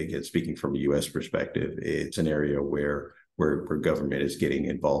 again, speaking from a U.S. perspective, it's an area where government is getting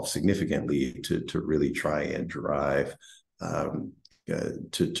involved significantly to really try and drive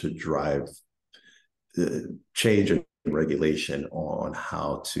to drive change and regulation on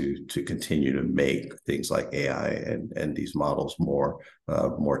how to continue to make things like AI and these models more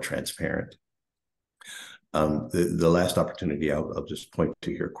transparent. The last opportunity I'll just point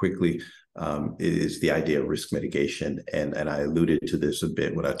to here quickly is the idea of risk mitigation, and I alluded to this a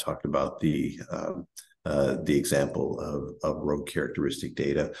bit when I talked about the example of road characteristic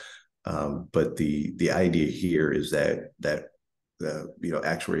data, but the idea here is that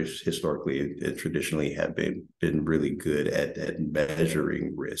actuaries historically and traditionally have been really good at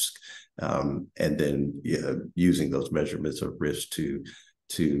measuring risk, and then using those measurements of risk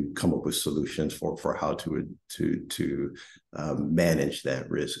to come up with solutions for how to manage that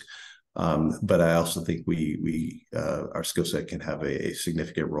risk. But I also think our skill set can have a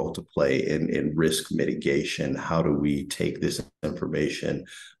significant role to play in risk mitigation. How do we take this information,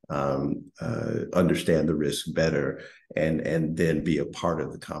 understand the risk better, and then be a part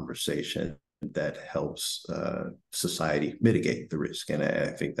of the conversation that helps society mitigate the risk? And I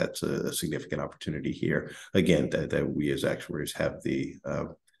think that's a significant opportunity here. Again, that we as actuaries have the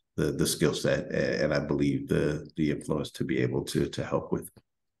skill set, and I believe the influence to be able to help with.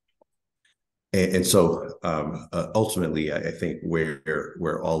 And so ultimately, I think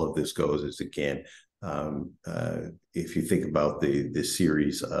where all of this goes is, again, if you think about the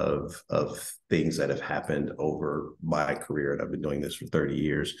series of things that have happened over my career, and I've been doing this for 30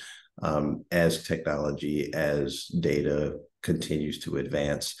 years, as technology, as data continues to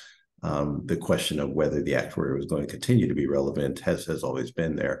advance, the question of whether the actuary was going to continue to be relevant has always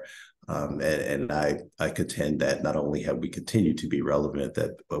been there. And I contend that not only have we continued to be relevant,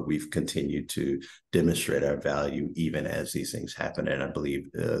 but we've continued to demonstrate our value even as these things happen. And I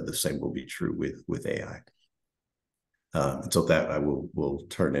believe the same will be true with AI. So that I will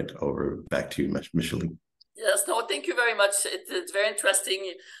turn it over back to you, Micheline. Yes, no, thank you very much. It's very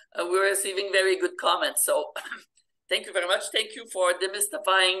interesting. We're receiving very good comments. So thank you very much. Thank you for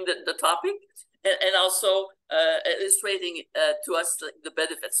demystifying the topic and also illustrating to us the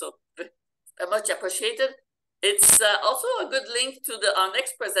benefits. So much appreciated. It's also a good link to our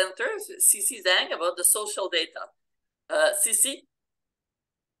next presenter, Cissy Zhang, about the social data. Cissy?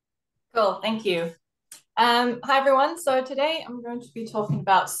 Cool, thank you. Hi, everyone. So today I'm going to be talking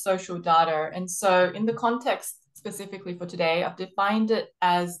about social data. And so in the context specifically for today, I've defined it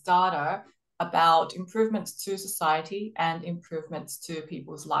as data about improvements to society and improvements to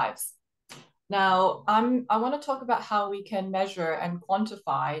people's lives. Now, I want to talk about how we can measure and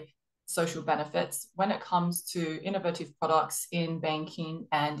quantify social benefits when it comes to innovative products in banking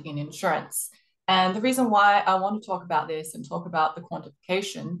and in insurance. And the reason why I want to talk about this and talk about the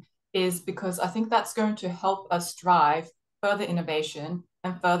quantification is because I think that's going to help us drive further innovation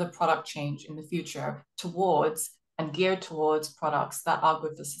and further product change in the future towards and geared towards products that are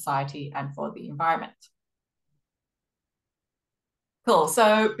good for society and for the environment. Cool.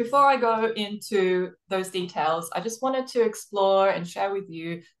 So before I go into those details, I just wanted to explore and share with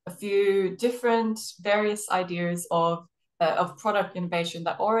you a few different various ideas of product innovation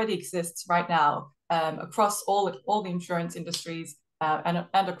that already exists right now across all the insurance industries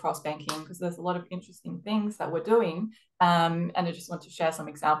and across banking, because there's a lot of interesting things that we're doing. And I just want to share some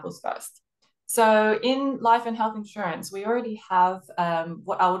examples first. So in life and health insurance, we already have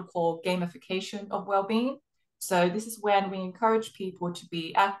what I would call gamification of well-being. So this is when we encourage people to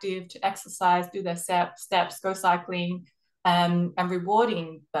be active, to exercise, do their steps, go cycling, and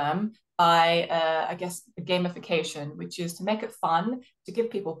rewarding them by, I guess, gamification, which is to make it fun, to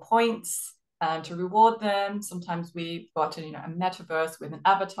give people points, to reward them. Sometimes we've got a metaverse with an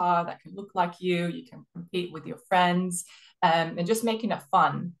avatar that can look like you. You can compete with your friends, and just making it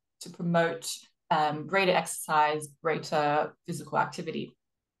fun to promote greater exercise, greater physical activity.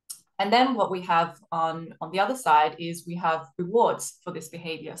 And then what we have on the other side is we have rewards for this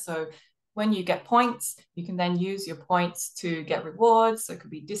behavior. So when you get points, you can then use your points to get rewards. So it could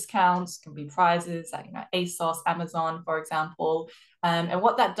be discounts, it can be prizes at ASOS, Amazon, for example. And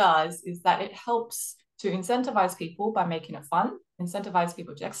what that does is that it helps to incentivize people by making it fun, incentivize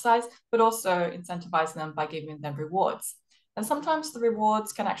people to exercise, but also incentivize them by giving them rewards. And sometimes the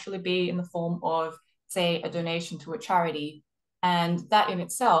rewards can actually be in the form of, say, a donation to a charity. And that in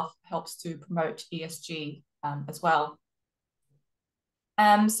itself helps to promote ESG as well.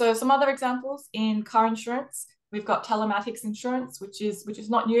 So some other examples in car insurance, we've got telematics insurance, which is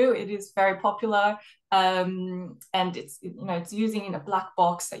not new. It is very popular, and it's using a black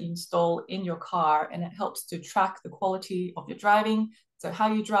box that you install in your car, and it helps to track the quality of your driving. So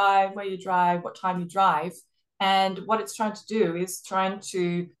how you drive, where you drive, what time you drive. And what it's trying to do is trying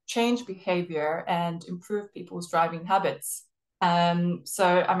to change behavior and improve people's driving habits.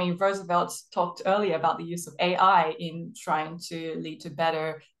 So, I mean, Roosevelt talked earlier about the use of AI in trying to lead to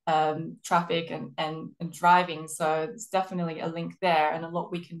better traffic and driving. So there's definitely a link there, and a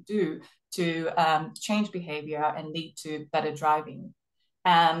lot we can do to change behavior and lead to better driving.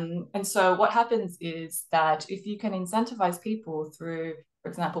 And so what happens is that if you can incentivize people through, for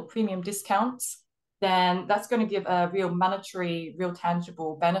example, premium discounts, then that's going to give a real monetary, real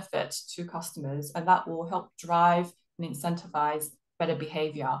tangible benefit to customers, and that will help drive and incentivize better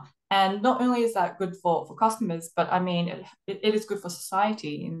behavior. And not only is that good for customers, but I mean, it is good for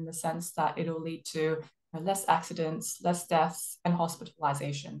society in the sense that it'll lead to less accidents, less deaths, and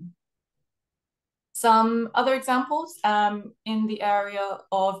hospitalization. Some other examples in the area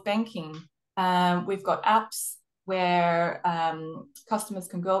of banking, we've got apps where customers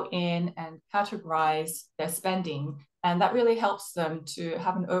can go in and categorize their spending. And that really helps them to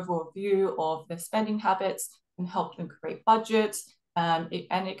have an overall view of their spending habits and help them create budgets. And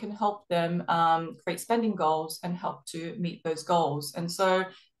it can help them create spending goals and help to meet those goals. And so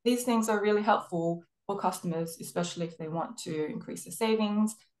these things are really helpful for customers, especially if they want to increase their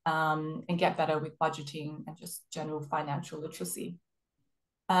savings and get better with budgeting and just general financial literacy.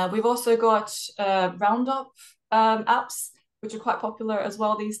 We've also got roundup apps, which are quite popular as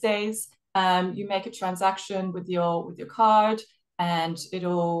well these days. You make a transaction with your card, and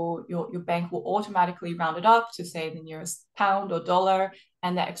your bank will automatically round it up to, say, the nearest pound or dollar,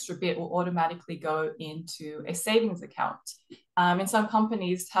 and that extra bit will automatically go into a savings account. And some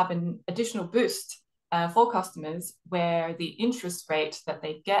companies have an additional boost for customers where the interest rate that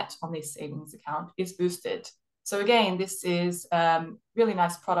they get on this savings account is boosted. So again, this is really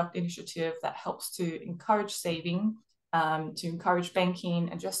nice product initiative that helps to encourage saving, to encourage banking,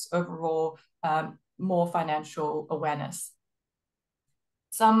 and just overall more financial awareness.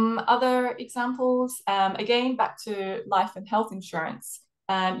 Some other examples, again, back to life and health insurance.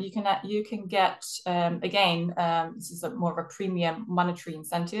 You can get, again, this is more of a premium monetary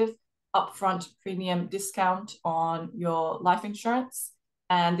incentive, upfront premium discount on your life insurance.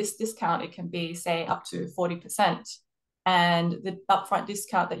 And this discount, it can be, say, up to 40%. And the upfront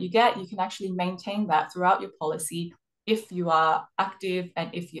discount that you get, you can actually maintain that throughout your policy if you are active and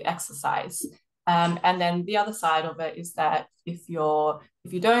if you exercise. And then the other side of it is that if you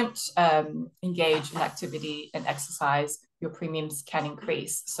don't engage in activity and exercise, your premiums can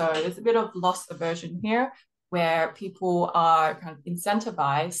increase. So there's a bit of loss aversion here, where people are kind of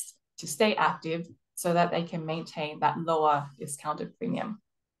incentivized to stay active so that they can maintain that lower discounted premium.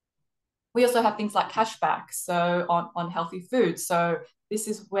 We also have things like cashback, so on healthy foods. So this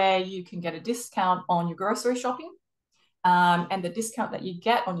is where you can get a discount on your grocery shopping. And the discount that you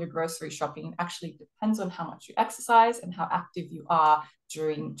get on your grocery shopping actually depends on how much you exercise and how active you are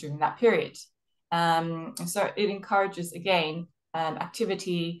during that period. And so it encourages, again,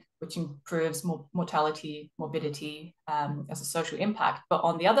 activity, which improves mortality, morbidity as a social impact. But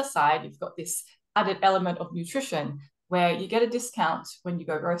on the other side, you've got this added element of nutrition, where you get a discount when you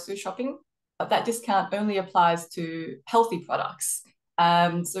go grocery shopping, but that discount only applies to healthy products.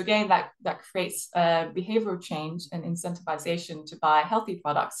 So again, that creates behavioral change and incentivization to buy healthy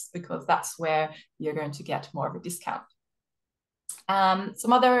products, because that's where you're going to get more of a discount.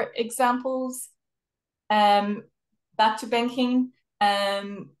 Some other examples, back to banking.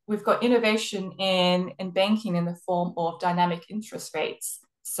 We've got innovation in banking in the form of dynamic interest rates.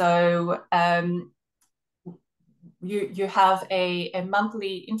 So you have a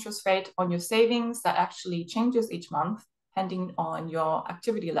monthly interest rate on your savings that actually changes each month, depending on your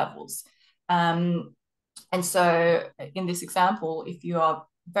activity levels. And so in this example, if you are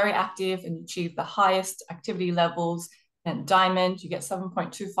very active and you achieve the highest activity levels, then diamond, you get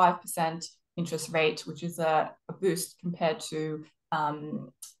 7.25% interest rate, which is a boost compared to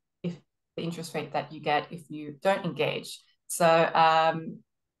if the interest rate that you get if you don't engage. So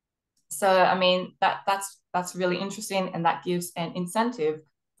I mean, that's really interesting, and that gives an incentive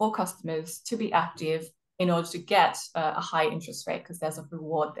for customers to be active in order to get a high interest rate, because there's a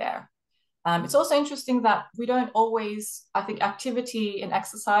reward there. It's also interesting that we don't always, I think activity and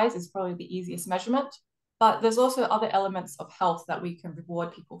exercise is probably the easiest measurement, but there's also other elements of health that we can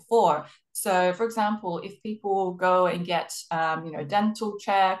reward people for. So for example, if people go and get, dental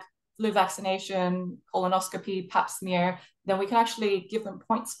check, flu vaccination, colonoscopy, pap smear, then we can actually give them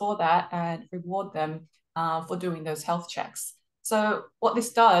points for that and reward them for doing those health checks. So what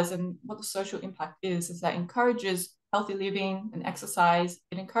this does and what the social impact is that it encourages healthy living and exercise.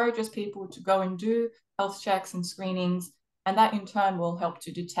 It encourages people to go and do health checks and screenings, and that in turn will help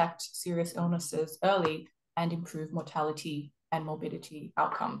to detect serious illnesses early and improve mortality and morbidity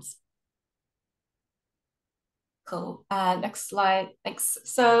outcomes. Cool. Next slide. Thanks.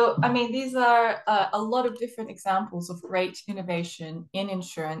 So, I mean, these are a lot of different examples of great innovation in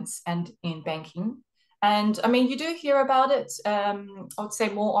insurance and in banking. And I mean, you do hear about it, I would say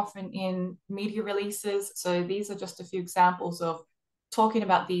more often in media releases. So these are just a few examples of talking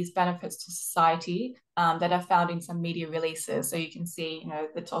about these benefits to society that are found in some media releases. So you can see,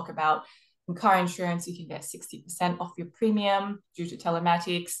 they talk about in car insurance, you can get 60% off your premium due to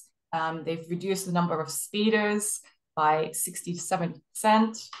telematics. They've reduced the number of speeders by 60 to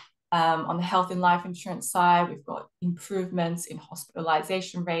 70%. On the health and life insurance side, we've got improvements in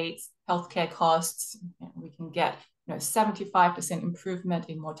hospitalization rates, healthcare costs. We can get 75% improvement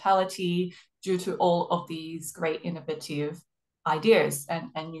in mortality due to all of these great innovative ideas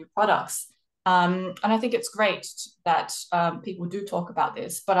and new products. And I think it's great that people do talk about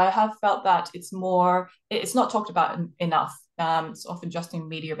this, but I have felt that it's not talked about enough. It's often just in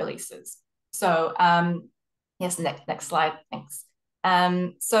media releases. So yes, next slide, thanks.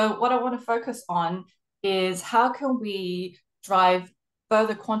 So what I want to focus on is how can we drive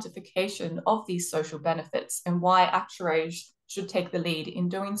further quantification of these social benefits and why actuaries should take the lead in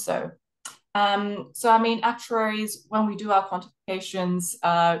doing so. So I mean, actuaries, when we do our quantifications,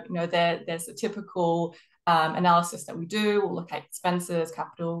 there's a typical analysis that we do. We'll look at expenses,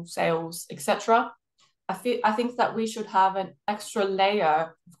 capital, sales, etc. I think that we should have an extra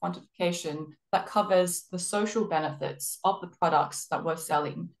layer of quantification that covers the social benefits of the products that we're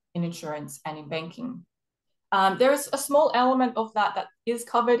selling in insurance and in banking. There is a small element of that is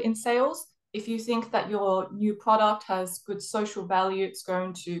covered in sales. If you think that your new product has good social value, it's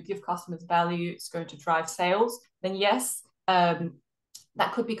going to give customers value, it's going to drive sales, then yes,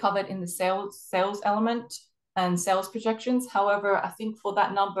 that could be covered in the sales element and sales projections. However, I think for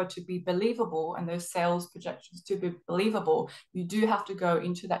that number to be believable and those sales projections to be believable, you do have to go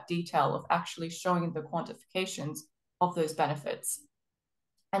into that detail of actually showing the quantifications of those benefits.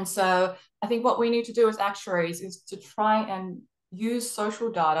 And so I think what we need to do as actuaries is to try and use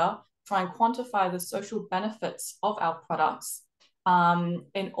social data, try and quantify the social benefits of our products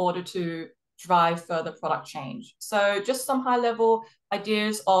in order to drive further product change. So just some high level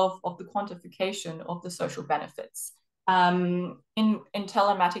ideas of the quantification of the social benefits. In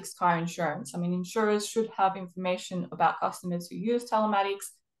telematics car insurance, I mean, insurers should have information about customers who use telematics,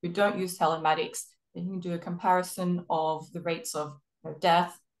 who don't use telematics. They can do a comparison of the rates of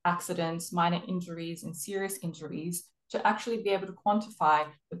death, accidents, minor injuries, and serious injuries to actually be able to quantify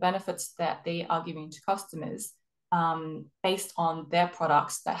the benefits that they are giving to customers based on their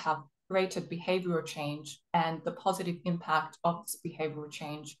products that have greater behavioral change and the positive impact of this behavioral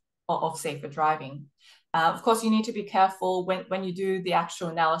change of safer driving. Of course, you need to be careful when you do the actual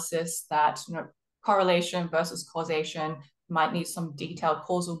analysis that correlation versus causation might need some detailed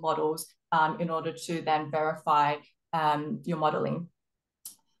causal models in order to then verify your modeling.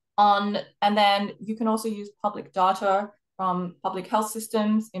 And then you can also use public data from public health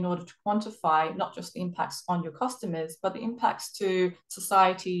systems in order to quantify not just the impacts on your customers, but the impacts to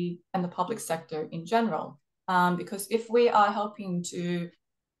society and the public sector in general. Because if we are helping to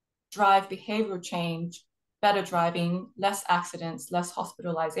drive behavioral change, better driving, less accidents, less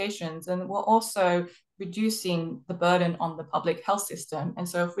hospitalizations, and we're also reducing the burden on the public health system. And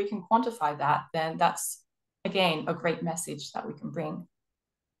so if we can quantify that, then that's, again, a great message that we can bring.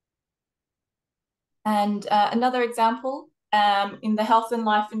 And another example, in the health and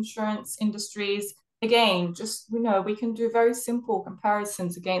life insurance industries, again, just, we can do very simple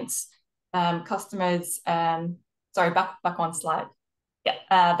comparisons against customers. Sorry, back one slide. Yeah,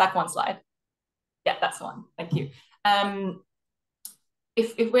 back one slide. Yeah, that's the one. Thank you.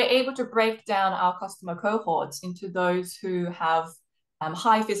 If we're able to break down our customer cohorts into those who have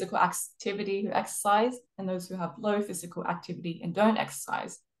high physical activity, who exercise, and those who have low physical activity and don't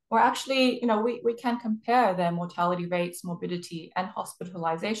exercise, or actually, we can compare their mortality rates, morbidity, and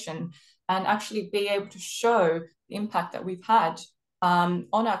hospitalization, and actually be able to show the impact that we've had on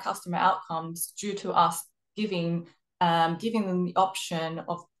our customer outcomes due to us giving giving them the option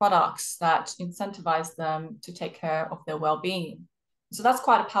of products that incentivize them to take care of their well-being. So that's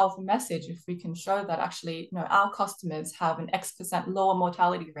quite a powerful message if we can show that actually, our customers have an X% lower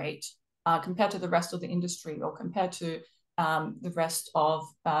mortality rate compared to the rest of the industry or compared to the rest of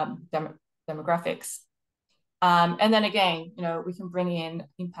demographics. And then again, we can bring in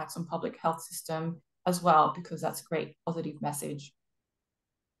impacts on public health system as well, because that's a great positive message.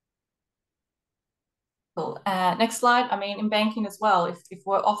 Cool. Next slide. I mean, in banking as well, if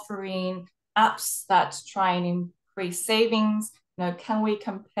we're offering apps that try and increase savings, can we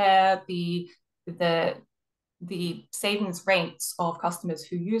compare the savings rates of customers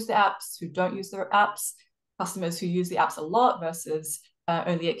who use the apps, who don't use their apps, customers who use the apps a lot versus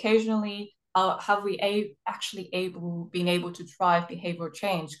only occasionally? Have we actually been able to drive behavioral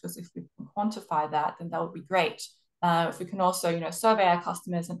change? Because if we can quantify that, then that would be great. If we can also, survey our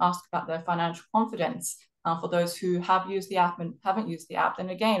customers and ask about their financial confidence for those who have used the app and haven't used the app, then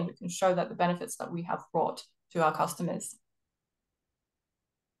again, we can show that the benefits that we have brought to our customers.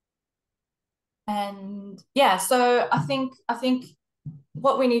 And yeah, so I think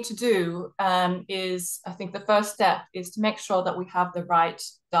what we need to do is, I think the first step is to make sure that we have the right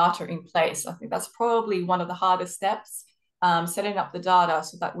data in place. I think that's probably one of the hardest steps, setting up the data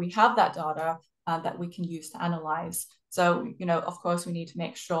so that we have that data that we can use to analyze. So, of course, we need to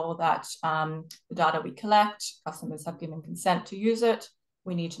make sure that the data we collect, customers have given consent to use it.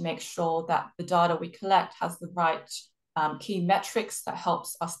 We need to make sure that the data we collect has the right key metrics that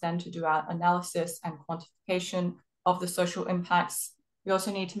helps us then to do our analysis and quantification of the social impacts. We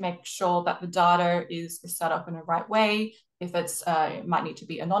also need to make sure that the data is set up in the right way. If it might need to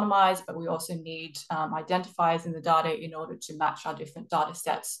be anonymized, but we also need identifiers in the data in order to match our different data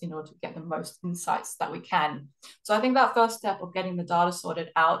sets in order to get the most insights that we can. So I think that first step of getting the data sorted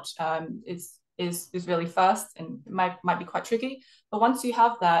out is really first, and it might be quite tricky. But once you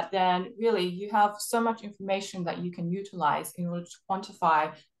have that, then really you have so much information that you can utilize in order to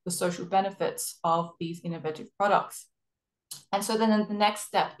quantify the social benefits of these innovative products. And so then the next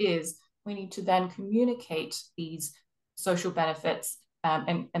step is we need to then communicate these social benefits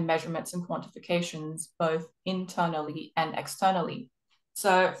and measurements and quantifications both internally and externally.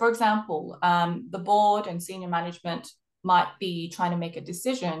 So for example, the board and senior management might be trying to make a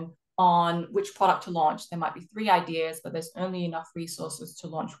decision on which product to launch. There might be 3 ideas, but there's only enough resources to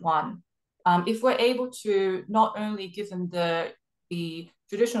launch one. If we're able to not only give them the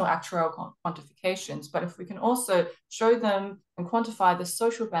traditional actuarial quantifications, but if we can also show them and quantify the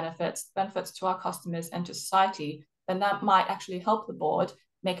social benefits to our customers and to society, then that might actually help the board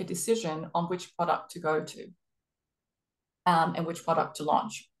make a decision on which product to go to and which product to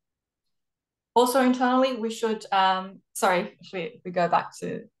launch. Also internally, we should, sorry, actually, we go back to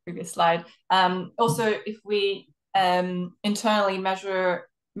the previous slide. Also, if we internally measure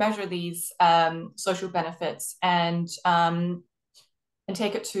these social benefits and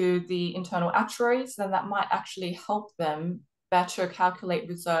take it to the internal actuaries, then that might actually help them better calculate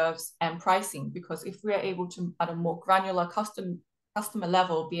reserves and pricing. Because if we are able to, at a more granular customer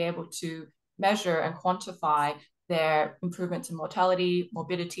level, be able to measure and quantify their improvements in mortality,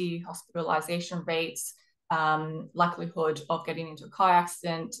 morbidity, hospitalization rates, likelihood of getting into a car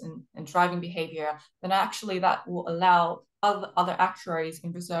accident and driving behavior, then actually that will allow other actuaries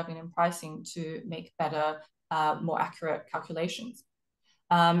in reserving and pricing to make better, more accurate calculations.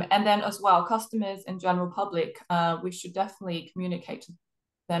 And then as well, customers and general public, we should definitely communicate to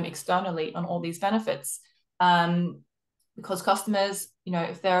them externally on all these benefits. Because customers,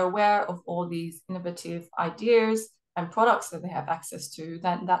 if they're aware of all these innovative ideas and products that they have access to,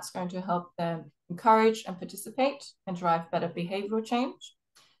 then that's going to help them encourage and participate and drive better behavioral change.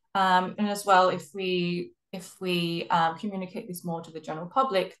 And as well, if we communicate this more to the general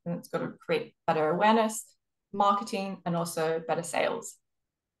public, then it's going to create better awareness, marketing, and also better sales.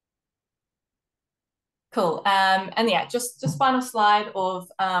 Cool. And yeah, just final slide of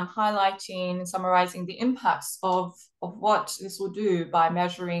highlighting and summarizing the impacts of what this will do by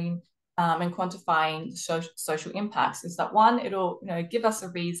measuring and quantifying social impacts is that one, it'll give us a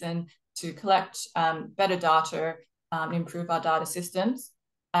reason to collect better data, improve our data systems,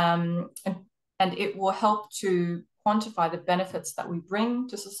 and it will help to quantify the benefits that we bring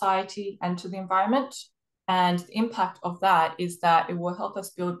to society and to the environment. And the impact of that is that it will help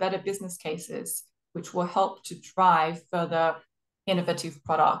us build better business cases, which will help to drive further innovative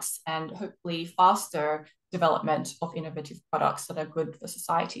products and hopefully faster development of innovative products that are good for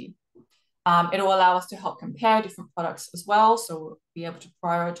society. It will allow us to help compare different products as well, so we'll be able to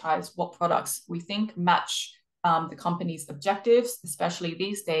prioritize what products we think match the company's objectives, especially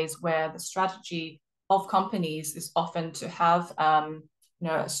these days where the strategy of companies is often to have a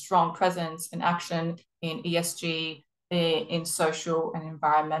strong presence in action in ESG, in social and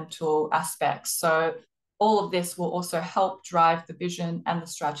environmental aspects. So all of this will also help drive the vision and the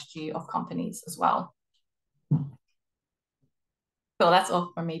strategy of companies as well. So that's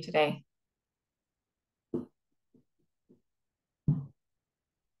all from me today.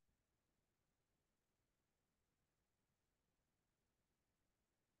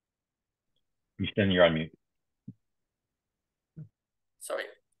 Micheline, you're on mute.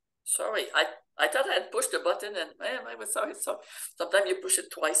 Sorry. I thought I had pushed the button, and I was sorry. So sometimes you push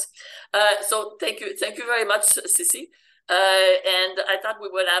it twice. So thank you very much, Cissy. And I thought we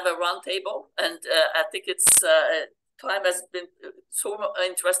would have a round table, and I think it's time has been so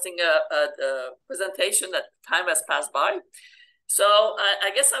interesting presentation that time has passed by. So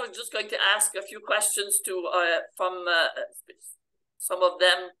I guess I was just going to ask a few questions from some of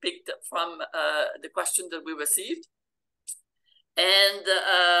them picked from the question that we received. And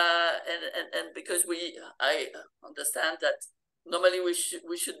because I understand that normally we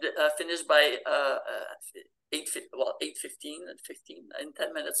should finish by 8:15 and 15 in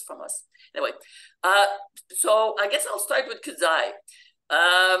 10 minutes from us. Anyway, so I guess I'll start with Kudzai.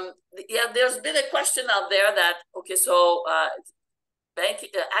 Yeah, there's been a question out there that so banking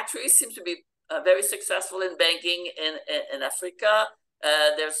actuaries seems to be very successful in banking in Africa.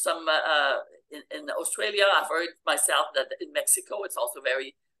 There's some in Australia. I've heard myself that in Mexico it's also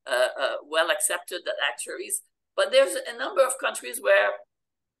very well accepted that actuaries. But there's a number of countries where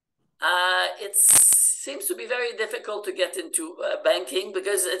it seems to be very difficult to get into banking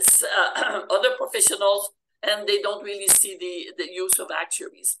because it's other professionals and they don't really see the use of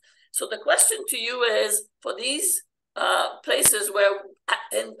actuaries. So the question to you is, for these places where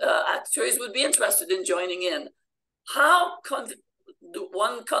actuaries would be interested in joining in, how do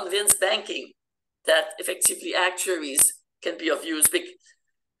one convince banking that effectively actuaries can be of use?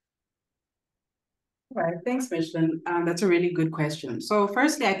 Right, thanks, Micheline. That's a really good question. So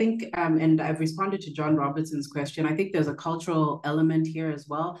firstly, I think, and I've responded to John Robertson's question, I think there's a cultural element here as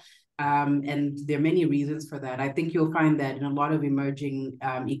well. And there are many reasons for that. I think you'll find that in a lot of emerging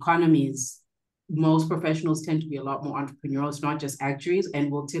economies, most professionals tend to be a lot more entrepreneurial. It's not just actuaries, and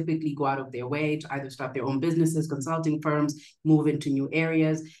will typically go out of their way to either start their own businesses, consulting firms, move into new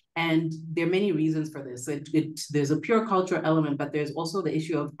areas. And there are many reasons for this. There's a pure cultural element, but there's also the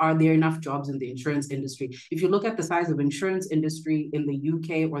issue of, are there enough jobs in the insurance industry? If you look at the size of insurance industry in the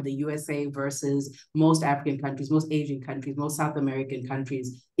UK or the USA versus most African countries, most Asian countries, most South American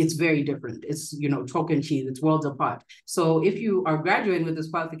countries, it's very different. It's, chalk and cheese, it's worlds apart. So if you are graduating with this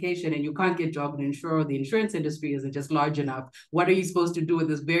qualification and you can't get a job in insurer, the insurance industry isn't just large enough, what are you supposed to do with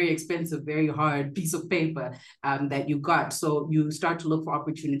this very expensive, very hard piece of paper that you got? So you start to look for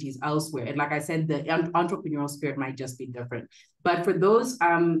opportunities elsewhere. And like I said, the entrepreneurial spirit might just be different. But for those,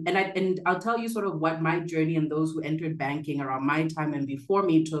 and I'll tell you sort of what my journey and those who entered banking around my time and before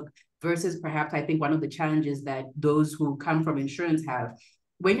me took versus perhaps I think one of the challenges that those who come from insurance have.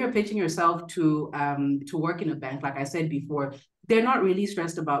 When you're pitching yourself to work in a bank, like I said before, they're not really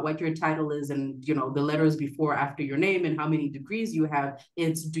stressed about what your title is and the letters before, after your name and how many degrees you have.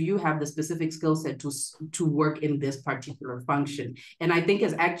 It's, do you have the specific skill set to work in this particular function? And I think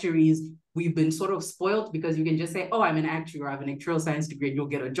as actuaries, we've been sort of spoiled because you can just say, oh, I'm an actuary, or I have an actuarial science degree, and you'll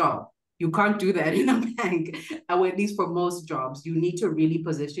get a job. You can't do that in a bank, or at least for most jobs. You need to really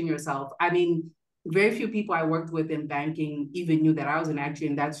position yourself. I mean, very few people I worked with in banking even knew that I was an actuary,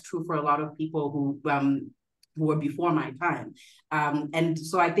 and that's true for a lot of people who were before my time. And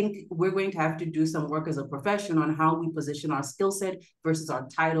so I think we're going to have to do some work as a profession on how we position our skill set versus our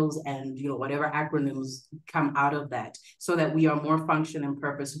titles and whatever acronyms come out of that, so that we are more function and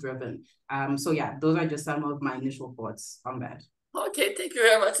purpose driven. So yeah, those are just some of my initial thoughts on that. Okay, thank you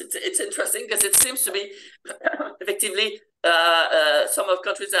very much. It's interesting because it seems to be effectively some of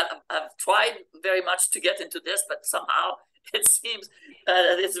countries have tried very much to get into this, but somehow it seems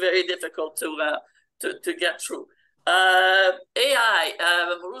that it's very difficult to get through. AI,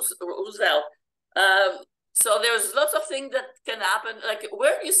 Roosevelt. So there's lots of things that can happen. Like,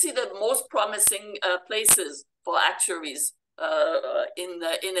 where do you see the most promising places for actuaries in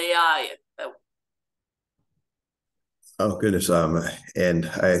AI? Oh, goodness. And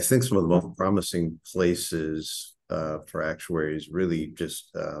I think some of the most promising places for actuaries really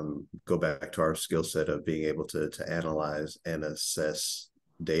just go back to our skill set of being able to analyze and assess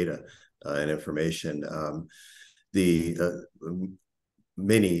data and information.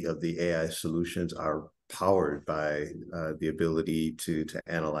 Many of the AI solutions are powered by the ability to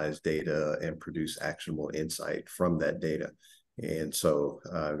analyze data and produce actionable insight from that data. And so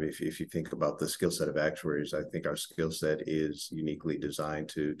if you think about the skill set of actuaries, I think our skill set is uniquely designed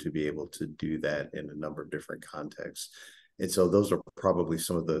to be able to do that in a number of different contexts. And so those are probably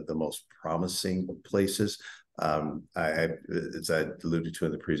some of the most promising places. As I alluded to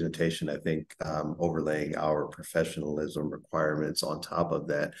in the presentation, I think overlaying our professionalism requirements on top of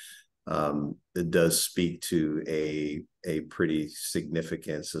that, it does speak to a pretty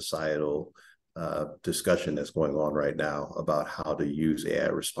significant societal discussion that's going on right now about how to use AI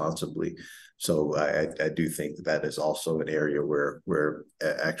responsibly. So I do think that is also an area where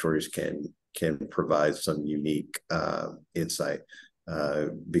actuaries can provide some unique insight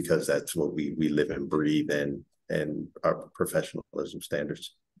because that's what we live and breathe and our professionalism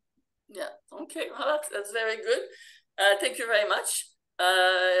standards. Yeah. Okay. Well, that's very good. Thank you very much.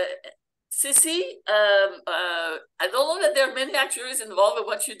 Cissy, I don't know that there are many actuaries involved in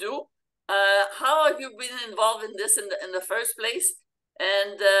what you do. How have you been involved in this in the first place?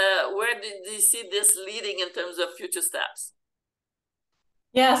 And where did you see this leading in terms of future steps?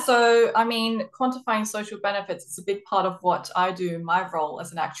 Yeah, so I mean, quantifying social benefits is a big part of what I do in my role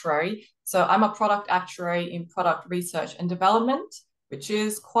as an actuary. So I'm a product actuary in product research and development, which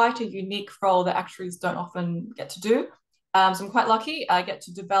is quite a unique role that actuaries don't often get to do. So I'm quite lucky. I get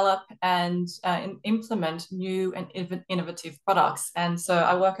to develop and implement new and innovative products. And so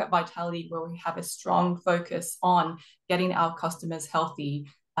I work at Vitality, where we have a strong focus on getting our customers healthy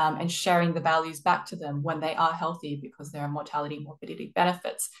and sharing the values back to them when they are healthy, because there are mortality and morbidity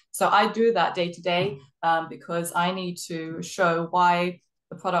benefits. So I do that day to day because I need to show why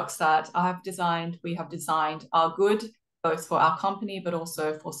the products that we have designed are good, both for our company, but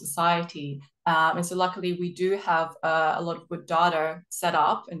also for society. And so luckily we do have a lot of good data set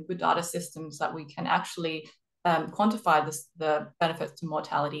up and good data systems that we can actually quantify the benefits to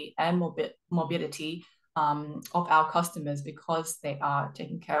mortality and morbidity of our customers, because they are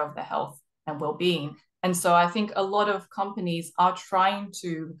taking care of their health and well-being. And so I think a lot of companies are trying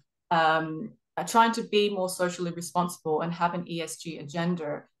to be more socially responsible and have an ESG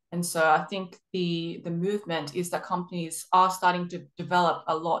agenda. And so I think the movement is that companies are starting to develop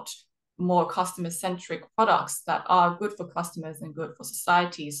a lot more customer-centric products that are good for customers and good for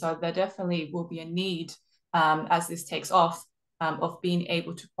society. So there definitely will be a need as this takes off of being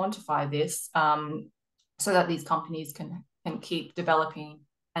able to quantify this so that these companies can keep developing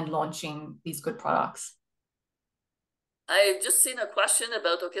and launching these good products. I've just seen a question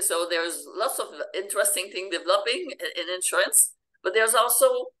about, okay, so there's lots of interesting things developing in insurance, but there's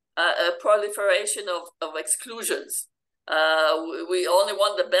also a proliferation of exclusions. We only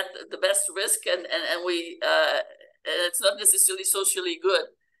want the best risk, and it's not necessarily socially good.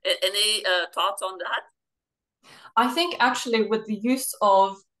 Any thoughts on that? I think actually with the use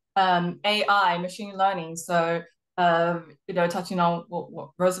of AI, machine learning, so touching on what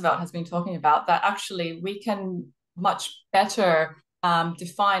Roosevelt has been talking about, that actually we can much better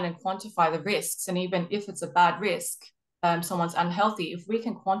define and quantify the risks. And even if it's a bad risk, someone's unhealthy, if we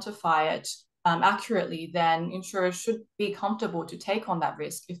can quantify it accurately, then insurers should be comfortable to take on that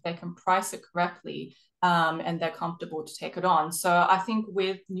risk if they can price it correctly and they're comfortable to take it on. So I think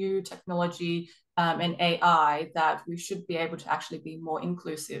with new technology and AI, that we should be able to actually be more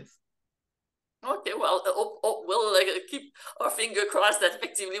inclusive. Okay, well, we'll keep our finger crossed that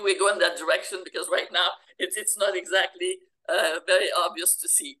effectively we go in that direction, because right now it's not exactly very obvious to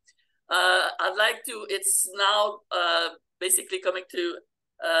see. I'd like to, it's now basically coming to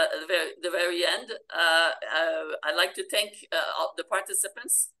the very end. I'd like to thank the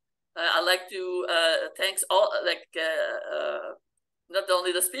participants. I'd like to thank all, not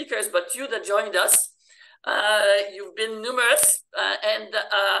only the speakers, but you that joined us. You've been numerous, and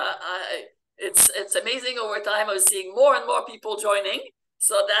it's amazing over time. I was seeing more and more people joining.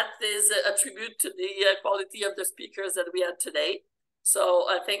 So that is a tribute to the quality of the speakers that we had today. So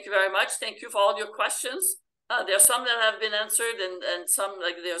thank you very much. Thank you for all your questions. There are some that have been answered, and some,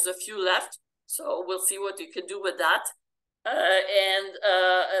 there's a few left. So we'll see what you can do with that.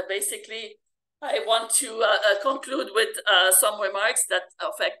 Basically, I want to conclude with some remarks that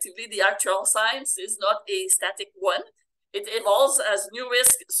effectively the actuarial science is not a static one. It evolves as new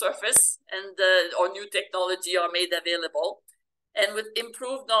risks surface and or new technology are made available, and with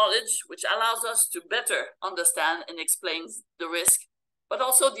improved knowledge, which allows us to better understand and explain the risk, but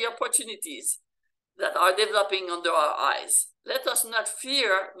also the opportunities that are developing under our eyes. Let us not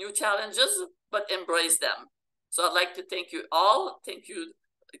fear new challenges, but embrace them. So I'd like to thank you all. Thank you,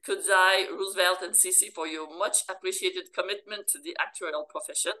 Kudzai, Roosevelt, and Cissy, for your much appreciated commitment to the actuarial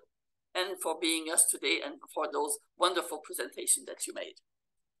profession, and for being us today, and for those wonderful presentations that you made.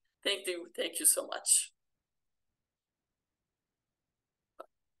 Thank you so much.